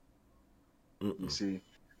 You see?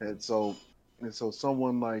 And so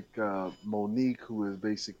someone like Monique, who has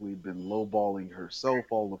basically been lowballing herself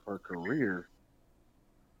all of her career,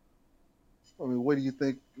 I mean, what do you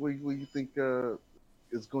think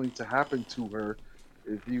is going to happen to her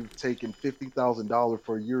if you've taken $50,000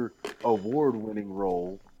 for your award-winning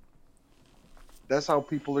role? That's how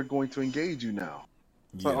people are going to engage you now.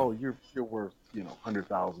 So, oh, you're worth,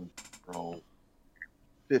 $100,000 role,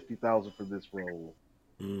 $50,000 for this role,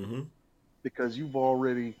 because you've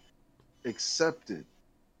already accepted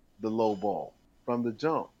the low ball from the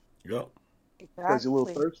jump. Yep. Because your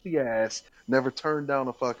little thirsty ass never turned down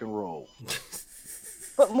a fucking role.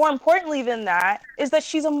 But more importantly than that is that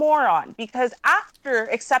she's a moron, because after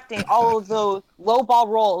accepting all of those lowball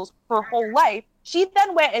roles her whole life, she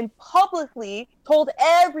then went and publicly told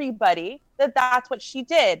everybody that that's what she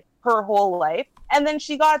did her whole life. And then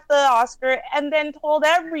she got the Oscar and then told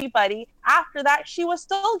everybody after that she was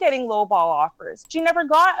still getting lowball offers. She never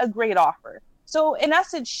got a great offer. So in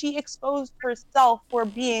essence, she exposed herself for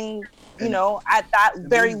being, at that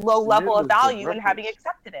very low level of value and having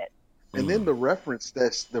accepted it. And then the references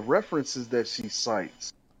that she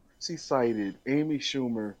cites. She cited Amy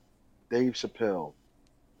Schumer, Dave Chappelle.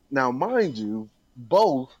 Now, mind you,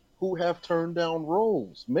 both who have turned down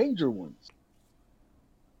roles, major ones.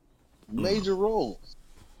 Major roles.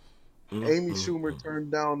 Amy Schumer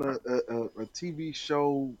turned down a TV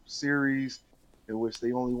show series in which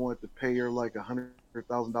they only wanted to pay her like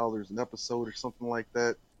 $100,000 an episode or something like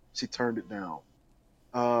that. She turned it down.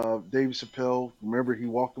 Dave Chappelle, remember he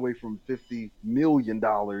walked away from $50 million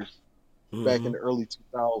back in the early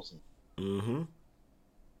 2000s. Mm-hmm.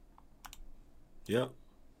 Yep.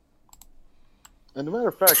 And as a matter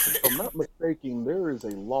of fact, if I'm not mistaken, there is a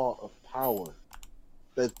law of power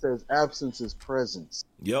that says absence is presence.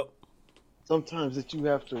 Yep. Sometimes that you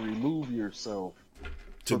have to remove yourself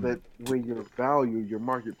so that way your value, your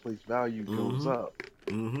marketplace value goes up.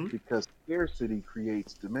 Mm-hmm. Because scarcity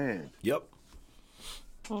creates demand. Yep.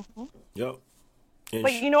 Mm-hmm. Yep.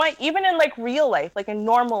 But you know what? Even in like real life, like in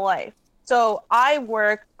normal life. So I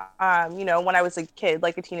work, when I was a kid,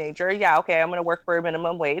 like a teenager. Yeah, okay, I'm going to work for a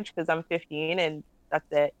minimum wage because I'm 15 and that's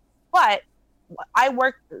it. But I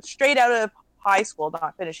worked straight out of high school,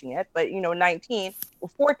 not finishing it, but 19,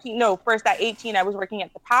 14, no, first at 18, I was working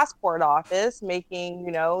at the passport office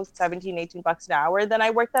making, 17, 18 bucks an hour. Then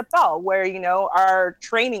I worked at Bell where, our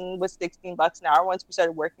training was 16 bucks an hour. Once we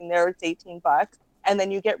started working there, it's 18 bucks. And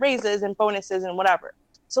then you get raises and bonuses and whatever.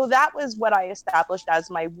 So that was what I established as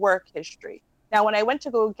my work history. Now, when I went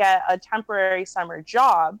to go get a temporary summer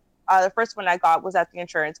job, the first one I got was at the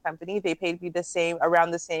insurance company. They paid me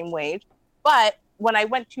around the same wage. But when I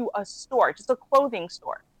went to a store, just a clothing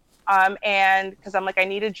store, and because I'm like, I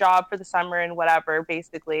need a job for the summer and whatever,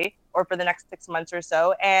 basically, or for the next 6 months or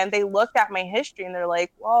so. And they looked at my history and they're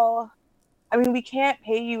like, well, I mean, we can't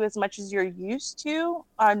pay you as much as you're used to.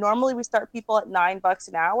 Normally we start people at $9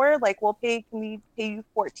 an hour. Like, can we pay you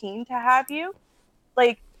 14 to have you?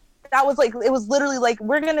 Like, that was like, it was literally like,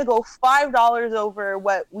 we're going to go $5 over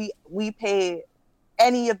what we pay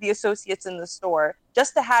any of the associates in the store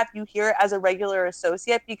just to have you here as a regular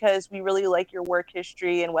associate because we really like your work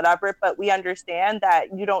history and whatever, but we understand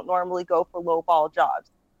that you don't normally go for lowball jobs.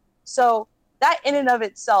 So that in and of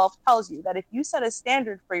itself tells you that if you set a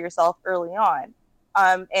standard for yourself early on,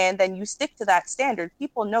 and then you stick to that standard,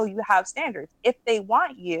 people know you have standards. If they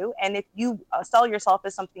want you, and if you sell yourself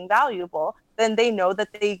as something valuable, then they know that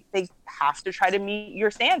they have to try to meet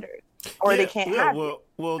your standard, or they can't have you.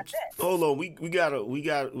 Well, hold on. We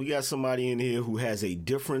got somebody in here who has a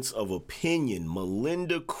difference of opinion.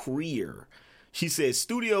 Melinda Creer. She said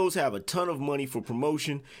studios have a ton of money for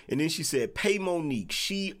promotion, and then she said pay Monique.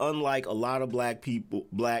 She, unlike a lot of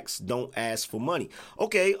blacks, don't ask for money.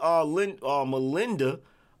 Okay, Melinda,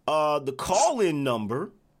 the call-in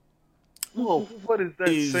number. Well, what is that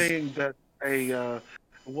saying that a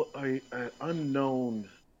unknown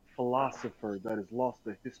philosopher that has lost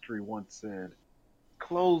to history once said?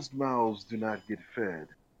 Closed mouths do not get fed.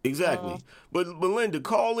 Exactly. But Melinda,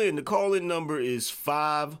 call in. The call-in number is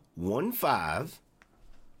 515.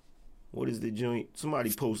 What is the joint?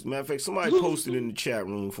 Somebody posted. Matter of fact, somebody posted in the chat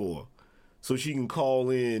room for her, so she can call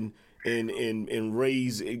in and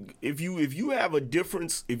raise. If you have a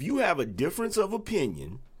difference of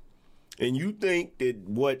opinion, and you think that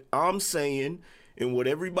what I'm saying and what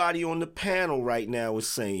everybody on the panel right now is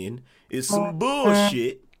saying is some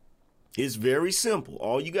bullshit, it's very simple.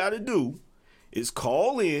 All you got to do is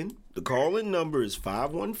call in. The call-in number is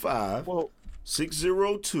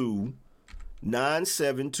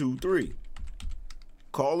 515-602-9723.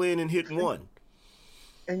 Call in and hit 1.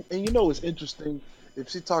 And it's interesting. If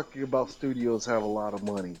she's talking about studios have a lot of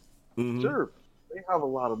money, sure, they have a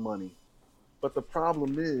lot of money. But the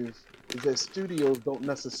problem is that studios don't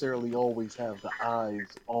necessarily always have the eyes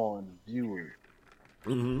on viewers.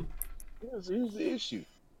 Mm-hmm. Here's the issue.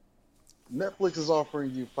 Netflix is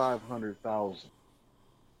offering you $500,000,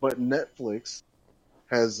 but Netflix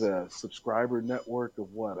has a subscriber network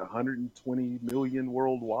of 120 million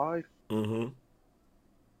worldwide. Mm-hmm.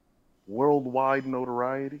 Worldwide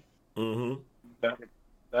notoriety. Mm-hmm.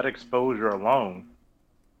 That exposure alone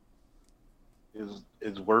is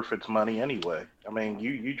worth its money anyway. I mean,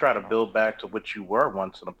 you try to build back to what you were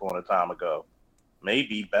once upon a time ago,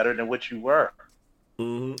 maybe better than what you were.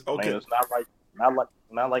 Mm-hmm. Okay. I mean, it's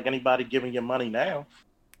not like anybody giving you money now.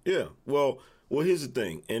 Yeah. Well, here's the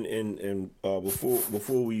thing, and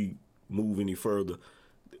before we move any further,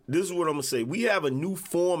 this is what I'm gonna say. We have a new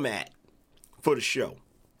format for the show.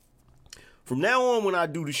 From now on, when I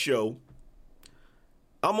do the show,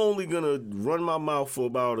 I'm only gonna run my mouth for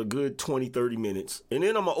about a good 20, 30 minutes, and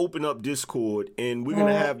then I'm gonna open up Discord, and we're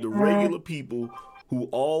gonna have the regular people who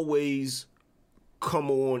always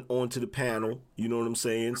come onto the panel. You know what I'm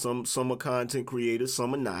saying? Some are content creators,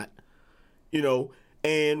 some are not.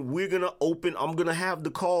 And we're gonna I'm gonna have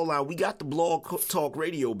the call line. We got the Blog Talk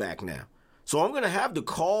Radio back now, so I'm gonna have the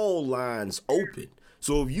call lines open.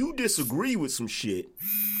 So if you disagree with some shit,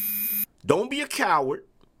 don't be a coward.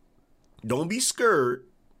 Don't be scared.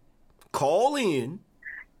 Call in,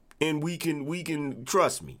 and we can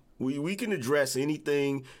trust me. We can address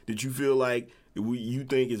anything that you feel like you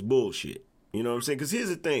think it's bullshit. You know what I'm saying? Because here's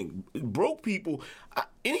the thing. Broke people,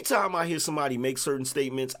 anytime I hear somebody make certain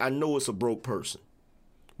statements, I know it's a broke person.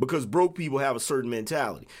 Because broke people have a certain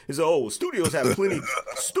mentality. It's studios have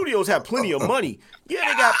plenty of money. Yeah,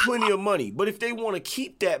 they got plenty of money. But if they want to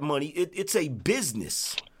keep that money, it's a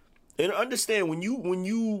business. And understand, when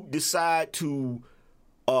you decide to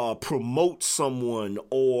promote someone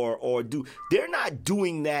or they're not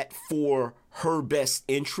doing that for her best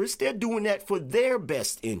interest. They're doing that for their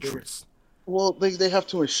best interest. Well, they have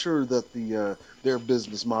to ensure that their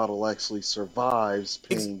business model actually survives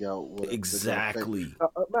paying out what exactly.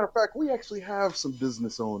 Matter of fact, we actually have some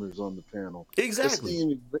business owners on the panel. Exactly.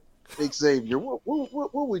 Esteemed Xavier,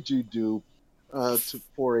 what would you do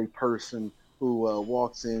for a person who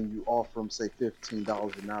walks in, you offer them say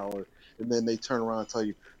 $15 an hour, and then they turn around and tell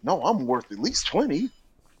you, "No, I'm worth at least 20."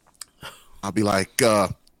 I'll be like,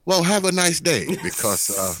 well, have a nice day,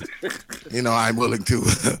 because I'm willing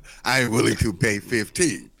to pay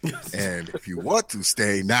 15, and if you want to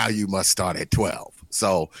stay, now you must start at 12.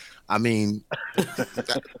 So, I mean,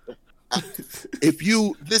 if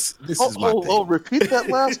you this is my thing. Oh, repeat that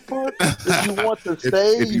last part. If you want to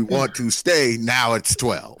stay, if you want to stay, now it's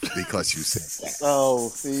 12 because you said that. Oh,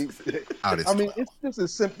 see, I mean, 12. this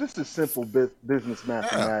is simple business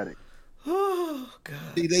mathematics. Oh God!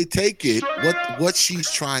 See, they take it. What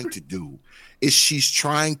she's trying to do is she's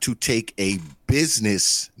trying to take a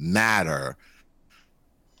business matter,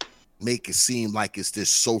 make it seem like it's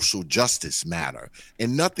this social justice matter,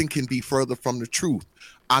 and nothing can be further from the truth.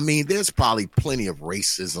 I mean, there's probably plenty of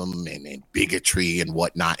racism and bigotry and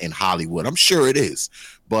whatnot in Hollywood. I'm sure it is.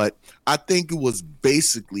 But I think it was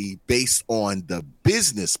basically based on the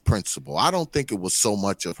business principle. I don't think it was so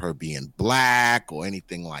much of her being black or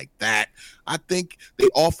anything like that. I think they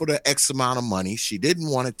offered her X amount of money. She didn't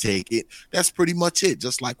want to take it. That's pretty much it,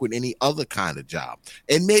 just like with any other kind of job.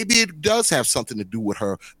 And maybe it does have something to do with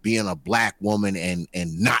her being a black woman and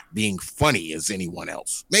not being funny as anyone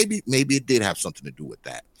else. Maybe it did have something to do with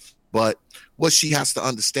that. But what she has to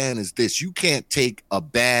understand is this: you can't take a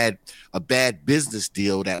bad business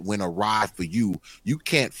deal that went awry for you. You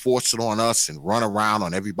can't force it on us and run around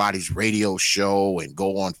on everybody's radio show and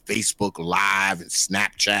go on Facebook Live and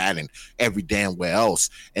Snapchat and every damn where else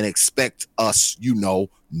and expect us,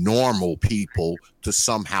 normal people, to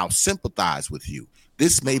somehow sympathize with you.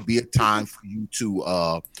 This may be a time for you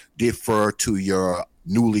to defer to your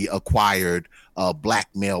newly acquired black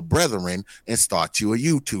male brethren and start you a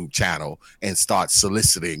YouTube channel and start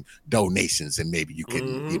soliciting donations, and maybe you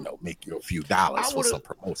can make you a few dollars for some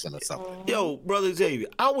promotion or something. Yo, brother Xavier,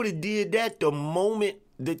 I would have did that the moment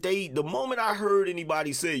I heard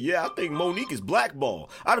anybody say, yeah, I think Monique is blackballed.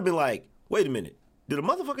 I'd have been like, wait a minute, did a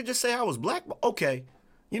motherfucker just say I was blackballed? Okay,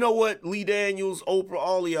 you know what, Lee Daniels, Oprah,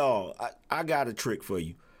 all of y'all, I got a trick for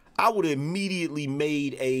you. I would have immediately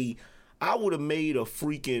made a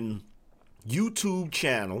freaking YouTube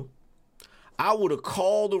channel. I would have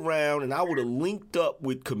called around and I would have linked up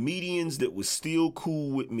with comedians that was still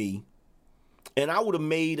cool with me, and I would have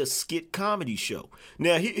made a skit comedy show.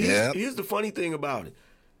 Now, here's the funny thing about it.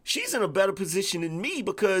 She's in a better position than me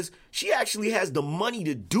because she actually has the money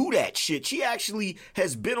to do that shit. She actually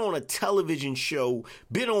has been on a television show,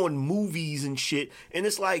 been on movies and shit, and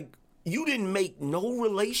it's like, you didn't make no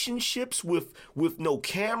relationships with no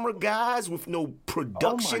camera guys, with no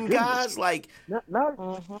production guys. Like now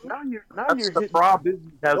you're the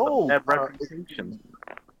problem. Has that reputation.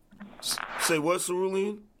 Say what,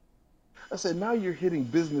 Cerulean? I said now you're hitting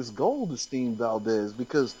business gold, Esteemed Valdez,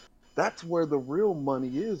 because that's where the real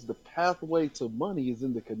money is. The pathway to money is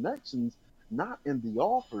in the connections, not in the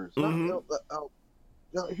offers. Mm-hmm.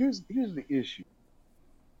 Now, here's the issue.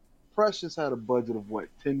 Precious had a budget of what,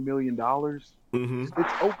 $10 million? Mm-hmm.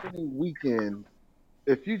 Its opening weekend.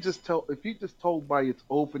 If you just told by its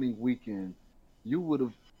opening weekend, you would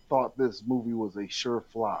have thought this movie was a sure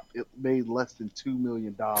flop. It made less than $2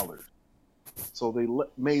 million, so they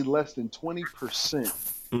made less than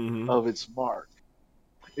 20% of its mark.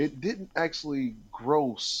 It didn't actually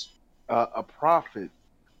gross a profit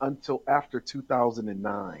until after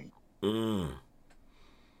 2009.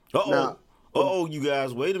 Now, you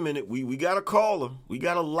guys, wait a minute. We got a caller. We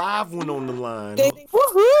got a live one on the line. Ding, ding.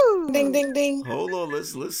 Woohoo! Ding, ding, ding. Hold on.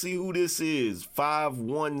 Let's see who this is.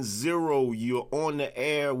 510. You're on the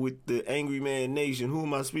air with the Angryman Nation. Who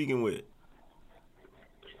am I speaking with?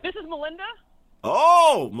 This is Melinda.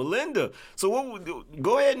 Oh, Melinda. So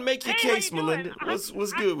go ahead and make your case, Melinda. What's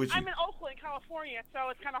good with you? I'm in Oakland, California, so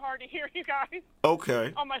it's kind of hard to hear you guys.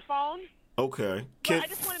 Okay. On my phone. Okay. But I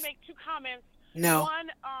just want to make two comments. No. One,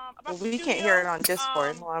 about we can't hear it on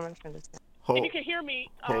Discord. Well, I'm going to if you can hear me,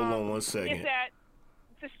 hold on one second. Is that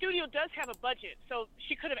the studio does have a budget, so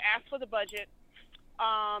she could have asked for the budget.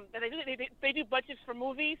 They do budgets for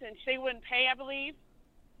movies, and they wouldn't pay, I believe.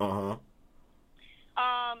 Uh-huh.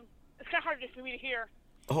 It's kind of hard for me to hear.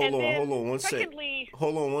 Hold on one second.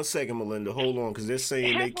 Hold on one second, Melinda. Hold on, because they're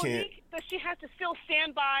saying they can't. Does she have to still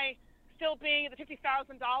stand by still being at the $50,000?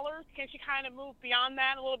 Can she kind of move beyond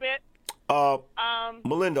that a little bit?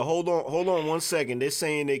 Melinda, hold on one second. They're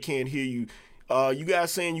saying they can't hear you. You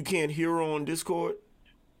guys saying you can't hear her on Discord?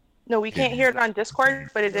 No, we can't hear it on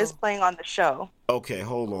Discord, but it is playing on the show. Okay,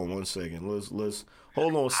 hold on one second. Let's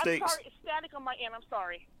hold on. I'm sorry, it's static on my end. I'm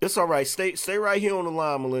sorry. It's all right. Stay right here on the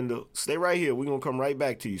line, Melinda. Stay right here. We're gonna come right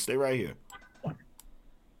back to you. Stay right here.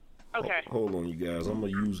 Okay. Hold on, you guys. I'm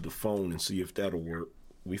gonna use the phone and see if that'll work.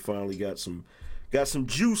 We finally got some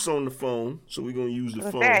juice on the phone, so we're gonna use the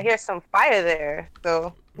phone. I hear some fire there,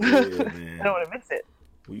 so yeah, man. I don't want to miss it.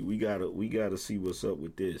 We gotta see what's up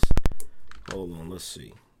with this. Hold on, let's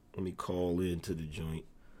see. Let me call into the joint.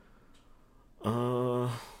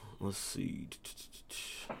 Let's see.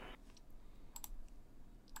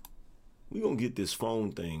 We gonna get this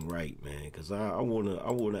phone thing right, man, because I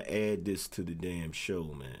wanna add this to the damn show,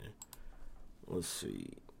 man. Let's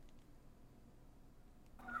see.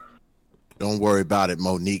 Don't worry about it,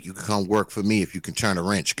 Monique. You can come work for me if you can turn a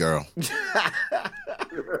wrench, girl. You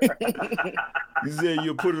said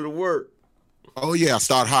you'll put her to work. Oh yeah, I'll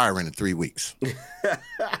start hiring in 3 weeks.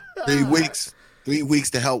 3 weeks. 3 weeks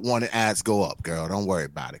to help one of the ads go up, girl. Don't worry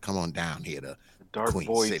about it. Come on down here to Dark Queen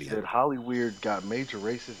Voice City. said Hollywood got major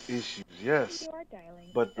racist issues. Yes,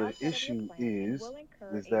 but the issue is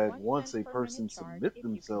that once a person submit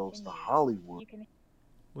themselves to Hollywood,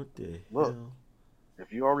 what the look, hell?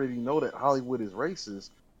 if you already know that Hollywood is racist,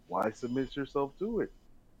 why submit yourself to it?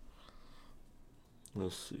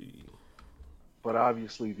 Let's see. But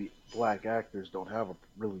obviously, the black actors don't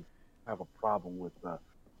really have a problem with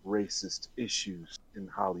racist issues in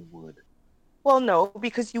Hollywood. Well, no,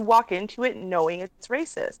 because you walk into it knowing it's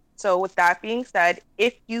racist. So with that being said,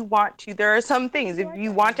 if you want to, there are some things, if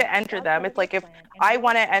you want to enter them, it's like if I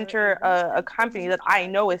want to enter a company that I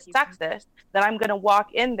know is sexist, then I'm going to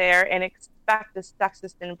walk in there and expect a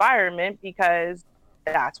sexist environment because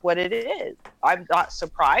that's what it is. I'm not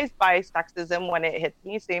surprised by sexism when it hits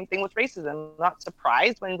me. Same thing with racism. I'm not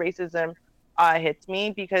surprised when racism hits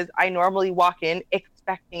me because I normally walk in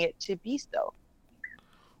expecting it to be so.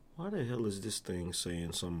 Why the hell is this thing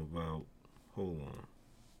saying something about... Hold on.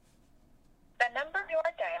 The number you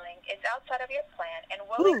are dialing is outside of your plan and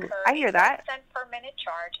will incur I hear a that. 1 cent per minute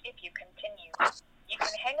charge if you continue. You can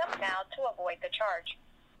hang up now to avoid the charge.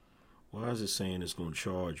 Why is it saying it's going to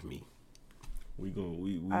charge me?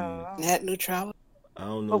 Net neutrality. I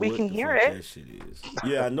don't know but we what can the hear fuck it. that shit is.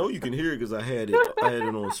 Yeah, I know you can hear it because I had it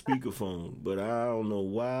on speakerphone, but I don't know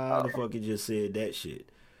why the fuck it just said that shit.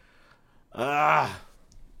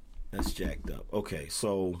 That's jacked up. Okay,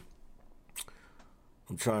 so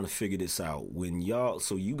I'm trying to figure this out.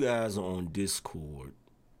 So you guys are on Discord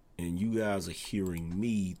and you guys are hearing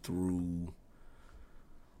me through,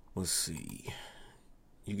 let's see.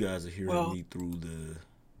 You guys are hearing me through the,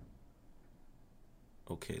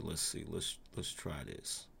 okay, let's see. Let's try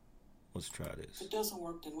this. Let's try this. If it doesn't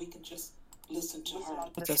work, then we can just listen to her.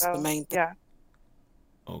 That's the main thing. Yeah.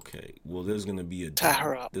 Okay. Well, there's gonna be a tie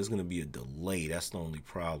her up. There's gonna be a delay. That's the only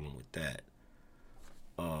problem with that.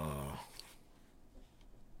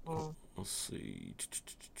 Let's see.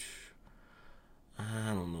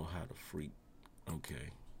 I don't know how to freak.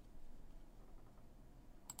 Okay.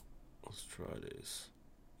 Let's try this.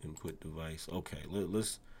 Input device. Okay.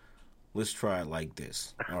 Let's try it like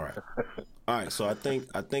this. All right. All right. So I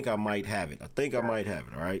think I might have it.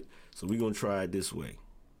 All right. So we're gonna try it this way.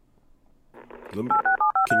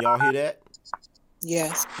 Can y'all hear that?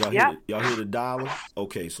 Yes. Y'all hear the dialing?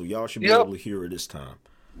 Okay, so y'all should be able to hear it this time.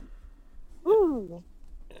 Ooh.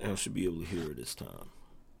 Y'all should be able to hear it this time.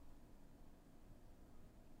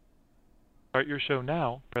 Start your show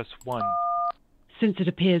now. Press 1. Since it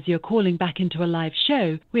appears you're calling back into a live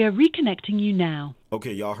show, we are reconnecting you now.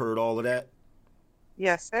 Okay, y'all heard all of that?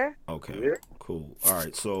 Yes, sir. Okay, cool. All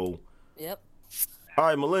right, so... Yep. All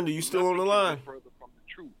right, Melinda, you still on the line?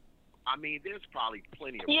 I mean, there's probably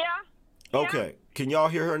plenty of... Yeah. Okay. Can y'all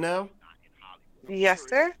hear her now? Yes,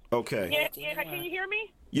 sir. Okay. Yeah, can you hear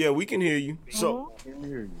me? Yeah, we can hear you. So, Can you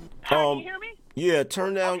hear me? Yeah,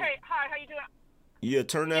 turn down. Okay, hi, how you doing? Yeah,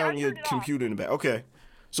 turn down your computer in the back. Okay.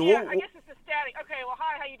 So yeah, I guess it's the static. Okay, well,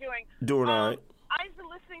 hi, how you doing? Doing all right. I've been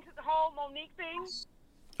listening to the whole Monique thing,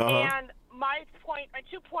 and my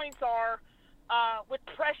 2 points are, with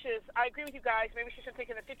Precious, I agree with you guys. Maybe she should have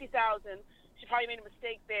taken the $50,000. She probably made a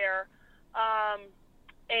mistake there.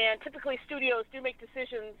 And typically studios do make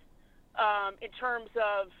decisions in terms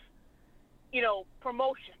of,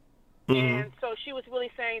 promotion. Mm-hmm. And so she was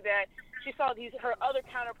really saying that she saw her other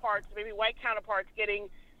counterparts, maybe white counterparts, getting,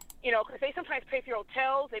 because they sometimes pay for your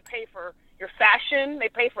hotels, they pay for your fashion, they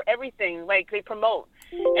pay for everything, like they promote.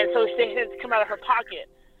 And so they had to come out of her pocket.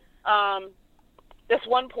 That's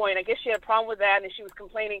one point. I guess she had a problem with that, and she was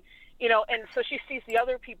complaining, and so she sees the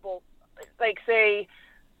other people, like say,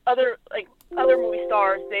 other movie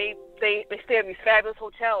stars, they stay at these fabulous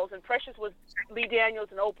hotels, and Precious was Lee Daniels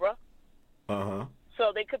and Oprah. Uh-huh.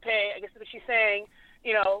 So they could pay, I guess that's what she's saying,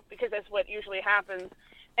 because that's what usually happens.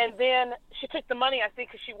 And then she took the money, I think,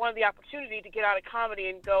 because she wanted the opportunity to get out of comedy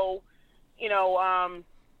and go,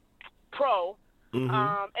 pro.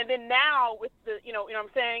 Mm-hmm. And then now with the, what I'm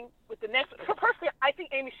saying, with the next, personally, I think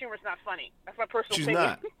Amy Schumer's not funny. That's my personal She's opinion.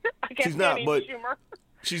 not. I can't She's stand not, Amy but Schumer.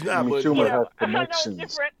 She's not, Amy but Schumer has I know connections.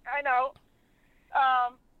 it's different. I know.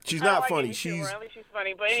 She's I don't not like funny. Amy Schumer. At least she's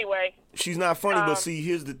funny. But anyway. She's not funny, but see,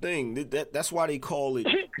 here's the thing. That's why they call it.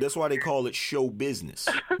 That's why they call it show business,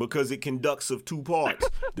 because it conducts of two parts: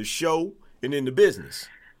 the show and then the business.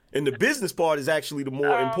 And the business part is actually the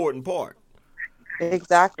more important part.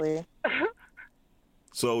 Exactly.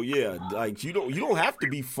 So yeah, like you don't have to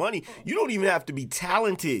be funny. You don't even have to be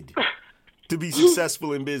talented to be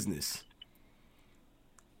successful in business.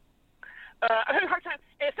 I'm having a hard time.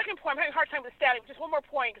 And the second point, I'm having a hard time with static. Just one more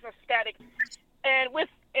point because I'm static. And with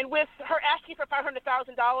her asking for $500,000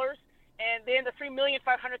 and then the $3,500,000,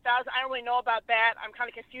 I don't really know about that. I'm kind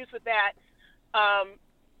of confused with that.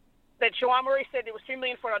 That Joanne Murray said it was $3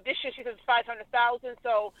 million for an audition. She says $500,000.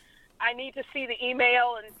 So I need to see the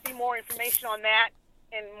email and see more information on that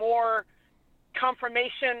and more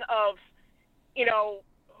confirmation of,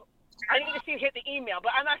 I need to see hit the email,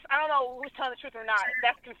 but I don't know who's telling the truth or not.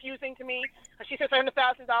 That's confusing to me. She says $500,000.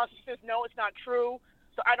 She says no, it's not true.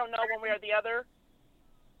 So I don't know one way or the other.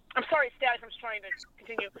 I'm sorry, Static. I'm just trying to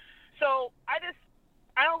continue. So I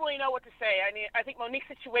don't really know what to say. I think Monique's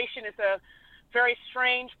situation is a very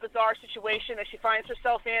strange, bizarre situation that she finds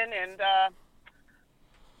herself in, and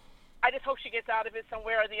I just hope she gets out of it some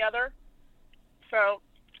way or the other. So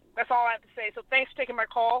that's all I have to say. So thanks for taking my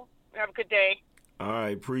call. Have a good day. All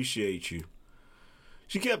right, appreciate you.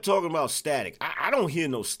 She kept talking about static. I don't hear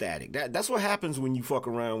no static. That's what happens when you fuck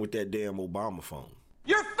around with that damn Obama phone.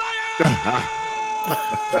 You're fired!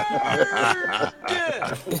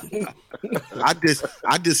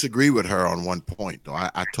 I disagree with her on one point, though.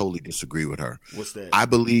 I totally disagree with her. What's that? I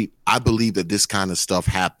believe that this kind of stuff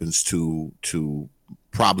happens to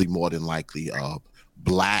probably more than likely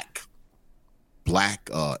black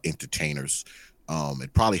entertainers.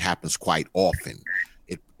 It probably happens quite often.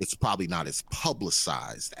 It's probably not as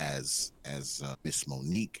publicized as Miss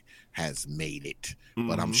Monique has made it,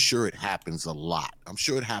 but I'm sure it happens a lot. I'm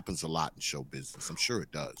sure it happens a lot in show business. I'm sure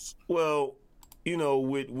it does. Well, with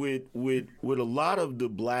a lot of the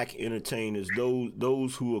black entertainers,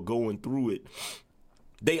 those who are going through it,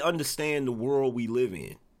 they understand the world we live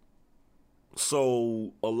in.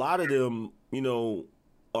 So a lot of them,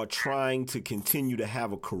 are trying to continue to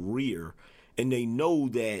have a career, and they know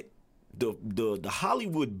that the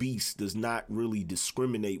Hollywood beast does not really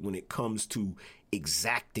discriminate when it comes to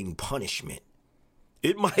exacting punishment.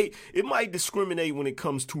 It might discriminate when it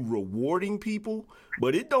comes to rewarding people,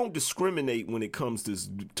 but it don't discriminate when it comes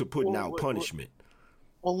to putting out punishment.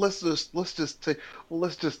 Well, let's just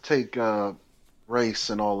take race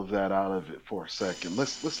and all of that out of it for a second.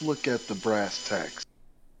 Let's look at the brass tacks.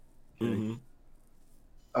 Okay?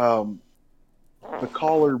 Mm-hmm. The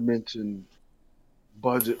caller mentioned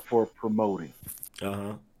budget for promoting.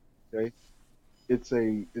 Uh-huh. Okay. It's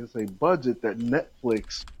a budget that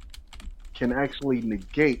Netflix can actually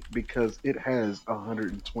negate because it has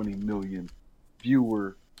 120 million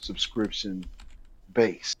viewer subscription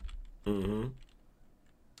base. Mm-hmm.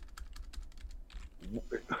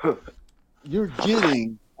 You're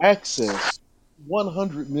getting access to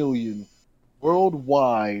 100 million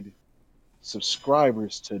worldwide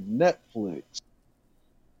subscribers to Netflix.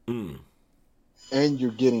 And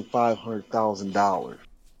you're getting $500,000.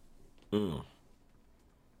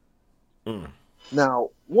 Now,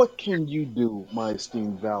 what can you do, my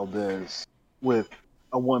esteemed Valdez, with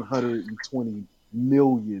a 120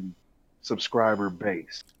 million subscriber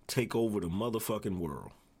base? Take over the motherfucking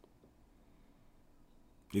world.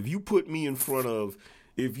 If you put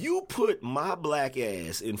my black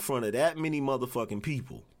ass in front of that many motherfucking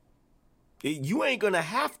people, you ain't gonna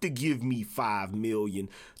have to give me 5 million,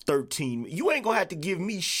 13. You ain't gonna have to give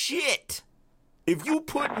me shit. If you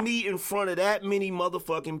put me in front of that many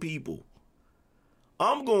motherfucking people,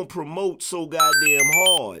 I'm gonna promote so goddamn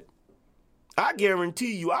hard I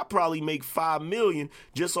guarantee you, I probably make $5 million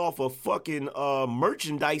just off of fucking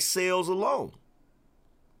merchandise sales alone.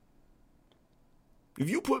 If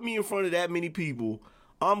you put me in front of that many people,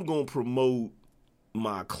 I'm gonna promote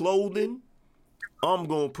my clothing. I'm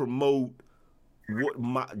gonna promote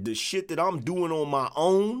the shit that I'm doing on my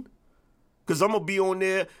own. Cause I'm gonna be on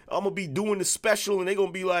there. I'm gonna be doing the special, and they're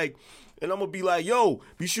gonna be like. And I'm going to be like, yo,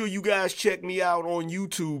 be sure you guys check me out on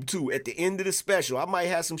YouTube, too. At the end of the special. I might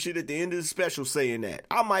have some shit at the end of the special saying that.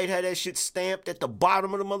 I might have that shit stamped at the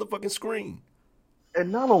bottom of the motherfucking screen.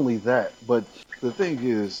 And not only that, but the thing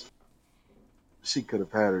is, she could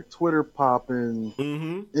have had her Twitter popping,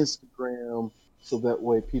 Instagram, so that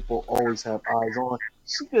way people always have eyes on.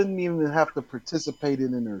 She didn't even have to participate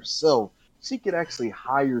in it herself. She could actually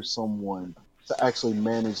hire someone to actually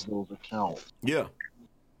manage those accounts. Yeah.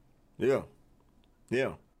 Yeah.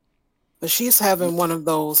 Yeah. But she's having one of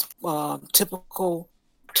those typical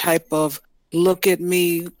type of look at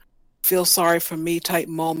me, feel sorry for me type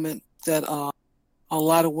moment that a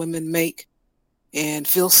lot of women make. And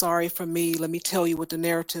feel sorry for me. Let me tell you what the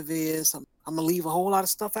narrative is. I'm going to leave a whole lot of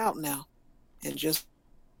stuff out now. And just.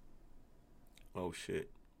 Oh, shit.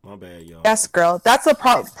 My bad, y'all. Yes, girl. That's a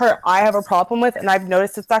part I have a problem with, and I've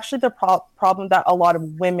noticed it's actually the problem that a lot of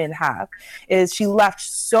women have, is she left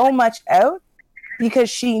so much out because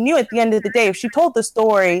she knew at the end of the day, if she told the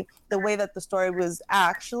story the way that the story was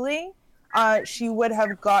actually, she would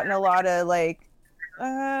have gotten a lot of like,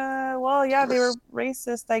 well, yeah, they were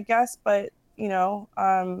racist, I guess, but, you know,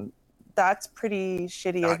 that's pretty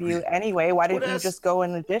shitty of you anyway. Why didn't you just go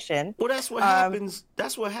in addition? Well, that's what happens.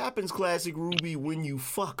 That's what happens, Classic Ruby, when you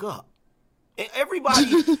fuck up. And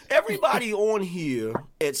everybody on here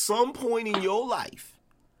at some point in your life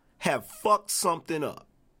have fucked something up.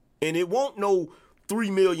 And it won't no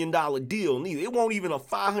 $3 million deal neither. It won't even a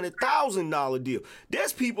 $500,000 deal.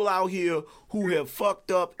 There's people out here who have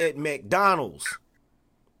fucked up at McDonald's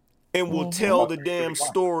and will tell the damn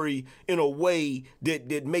story in a way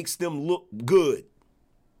that makes them look good.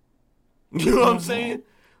 You know what I'm saying?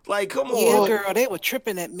 Like, come on. Yeah, girl, they were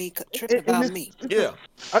tripping at me, about me. Yeah.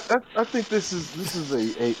 I think this is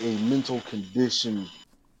a mental condition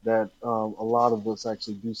that a lot of us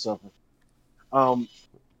actually do suffer.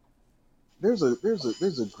 There's a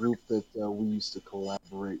group that we used to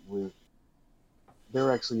collaborate with.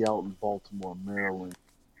 They're actually out in Baltimore, Maryland.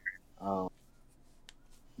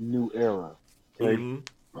 New Era. Okay.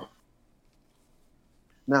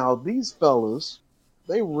 Now these fellas,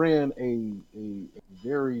 they ran a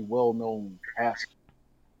very well-known pastor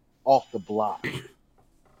off the block.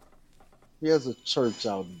 He has a church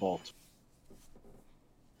out in Baltimore.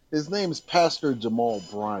 His name is Pastor Jamal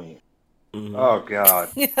Bryant. Oh God.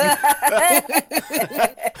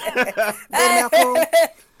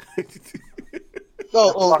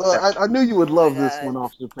 I knew you would love this one,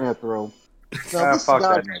 Officer Panthro. Now, this fuck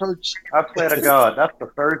guy's that church. I swear to God, that's the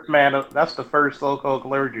first man. That's the first so-called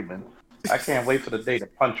clergyman. I can't wait for the day to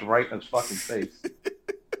punch him right in his fucking face.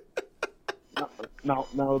 Now,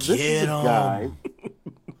 this is a guy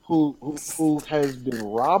who has been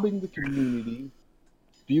robbing the community,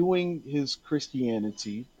 spewing his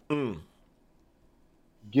Christianity,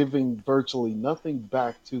 giving virtually nothing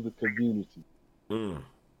back to the community.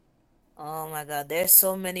 Oh my God, there's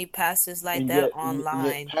so many pastors like that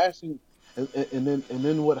online. And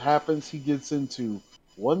then what happens? He gets into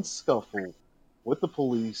one scuffle with the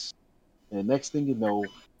police, and next thing you know,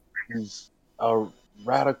 he's a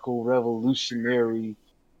radical revolutionary,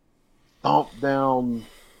 stomp down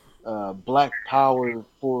black power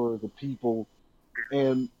for the people,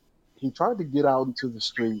 and he tried to get out into the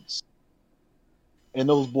streets, and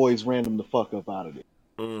those boys ran him the fuck up out of there.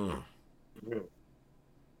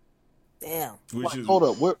 Damn. Hold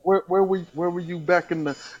up, where were you back in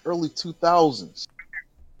the early 2000s?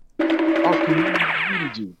 Our community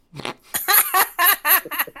needed you.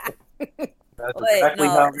 Wait,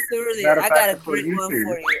 no, seriously, I got a great one for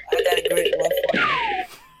you.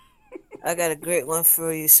 I got a great one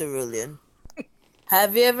for you, Cerulean.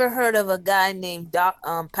 Have you ever heard of a guy named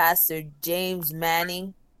Pastor James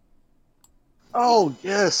Manning? Oh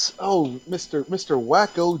yes, Mr.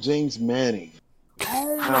 Wacko James Manning.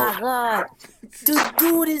 Oh my God,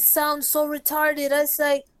 dude, it sounds so retarded. I was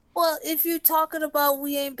like, well, if you're talking about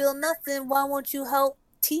we ain't build nothing, why won't you help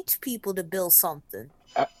teach people to build something?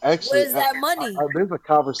 Actually, where's that money? There's a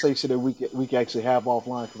conversation that we can actually have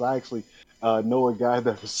offline, because I actually know a guy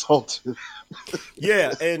that assaulted.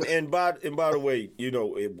 Yeah, and by the way, you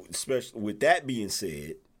know, especially with that being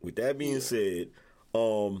said,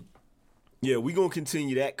 yeah, we're gonna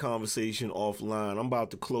continue that conversation offline. I'm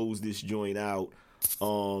about to close this joint out.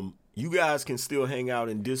 you guys can still hang out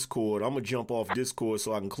in Discord. I'm gonna jump off Discord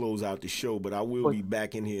so I can close out the show, but I will be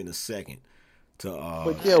back in here in a second.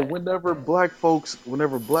 But yeah, whenever black folks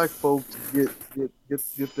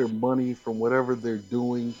get their money from whatever they're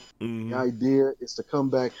doing, the idea is to come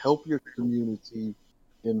back, help your community,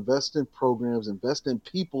 invest in programs, invest in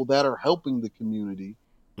people that are helping the community.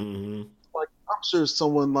 Like I'm sure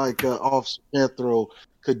someone like Officer Panthro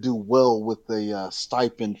could do well with a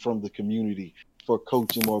stipend from the community for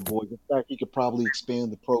coaching more boys. In fact, he could probably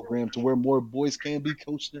expand the program to where more boys can be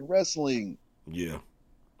coached in wrestling. Yeah.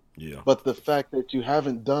 But the fact that you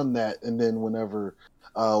haven't done that, and then whenever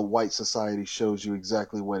white society shows you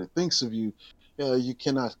exactly what it thinks of you, you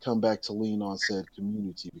cannot come back to lean on said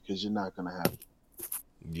community because you're not going to have it.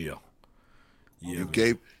 Yeah. You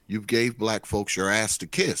gave black folks your ass to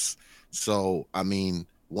kiss. So I mean,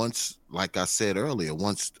 once, like I said earlier,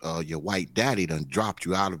 once your white daddy done dropped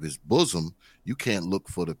you out of his bosom, you can't look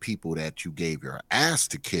for the people that you gave your ass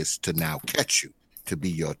to kiss to now catch you, to be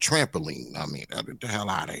your trampoline. I mean, get the hell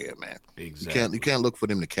out of here, man. Exactly. You can't look for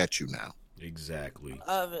them to catch you now. Exactly.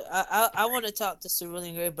 I want to talk to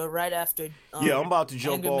Cerulean Gray, but right after. Yeah, I'm about to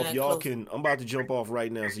jump off. Angryman I'm about to jump off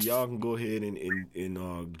right now, so y'all can go ahead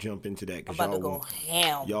and jump into that because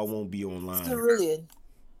y'all won't be online. Cerulean.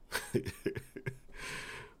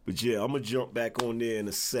 But yeah, I'm gonna jump back on there in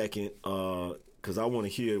a second because I want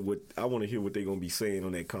to hear what they're gonna be saying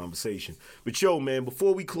on that conversation. But yo, man,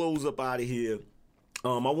 before we close up out of here,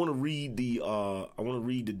 I want to read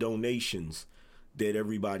the donations that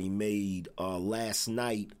everybody made last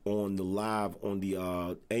night on the live on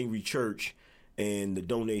the Angry Church, and the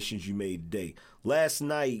donations you made today. Last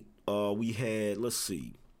night we had, last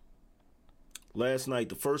night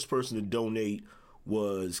the first person to donate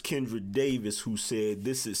was Kendra Davis, who said,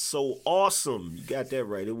 "This is so awesome." You got that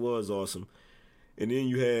right. It was awesome. And then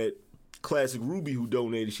you had Classic Ruby, who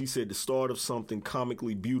donated. She said, "The start of something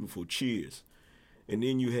comically beautiful. Cheers." And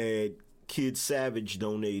then you had Kid Savage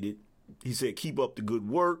donated. He said, "Keep up the good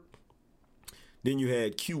work." Then you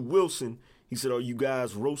had Q Wilson. He said, "Are you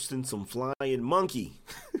guys roasting some flying monkey?"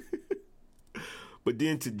 But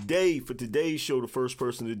then today, for today's show, the first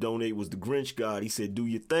person to donate was the Grinch God. He said, "Do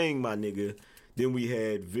your thing, my nigga." Then we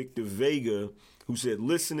had Victor Vega, who said,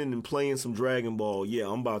 "Listening and playing some Dragon Ball." Yeah,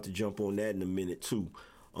 I'm about to jump on that in a minute, too.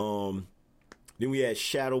 Then we had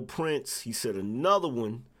Shadow Prince. He said, "Another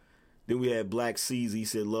one." Then we had Black Caesar. He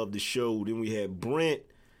said, "Love the show." Then we had Brent,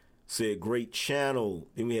 said, "Great channel."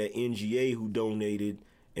 Then we had NGA, who donated,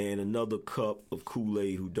 and another cup of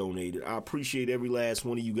Kool-Aid, who donated. I appreciate every last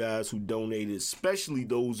one of you guys who donated, especially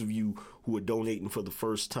those of you who are donating for the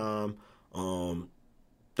first time.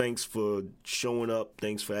 Thanks for showing up.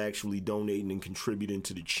 Thanks for actually donating and contributing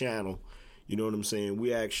to the channel. You know what I'm saying?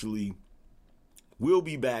 We'll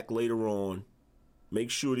be back later on. Make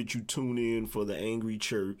sure that you tune in for the Angry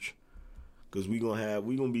Church, because I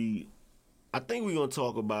think we're gonna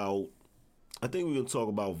talk about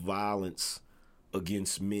violence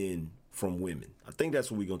against men from women. I think that's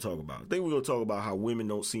what we're gonna talk about. I think we're gonna talk about how women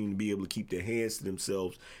don't seem to be able to keep their hands to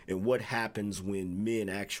themselves, and what happens when men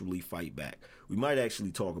actually fight back. We might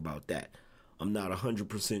actually talk about that. I'm not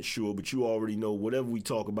 100% sure, but you already know whatever we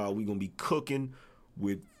talk about, we're gonna be cooking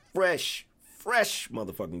with fresh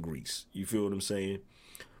motherfucking grease. You feel what I'm saying?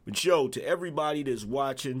 But yo, to everybody that's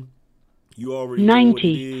watching, you already know what it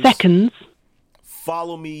is. 90 seconds.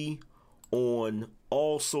 Follow me on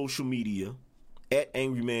all social media at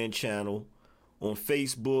Angryman Channel on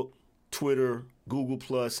Facebook, Twitter, Google+,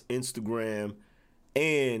 Instagram,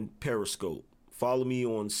 and Periscope. Follow me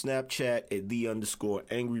on Snapchat at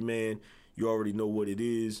 @the_Angryman. You already know what it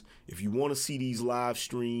is. If you want to see these live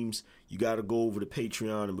streams, you got to go over to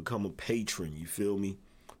Patreon and become a patron. You feel me?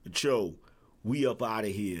 But yo, we up out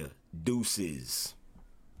of here. Deuces.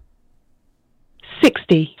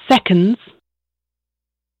 60 seconds.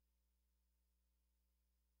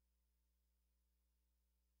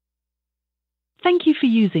 Thank you for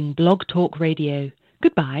using Blog Talk Radio.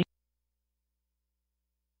 Goodbye.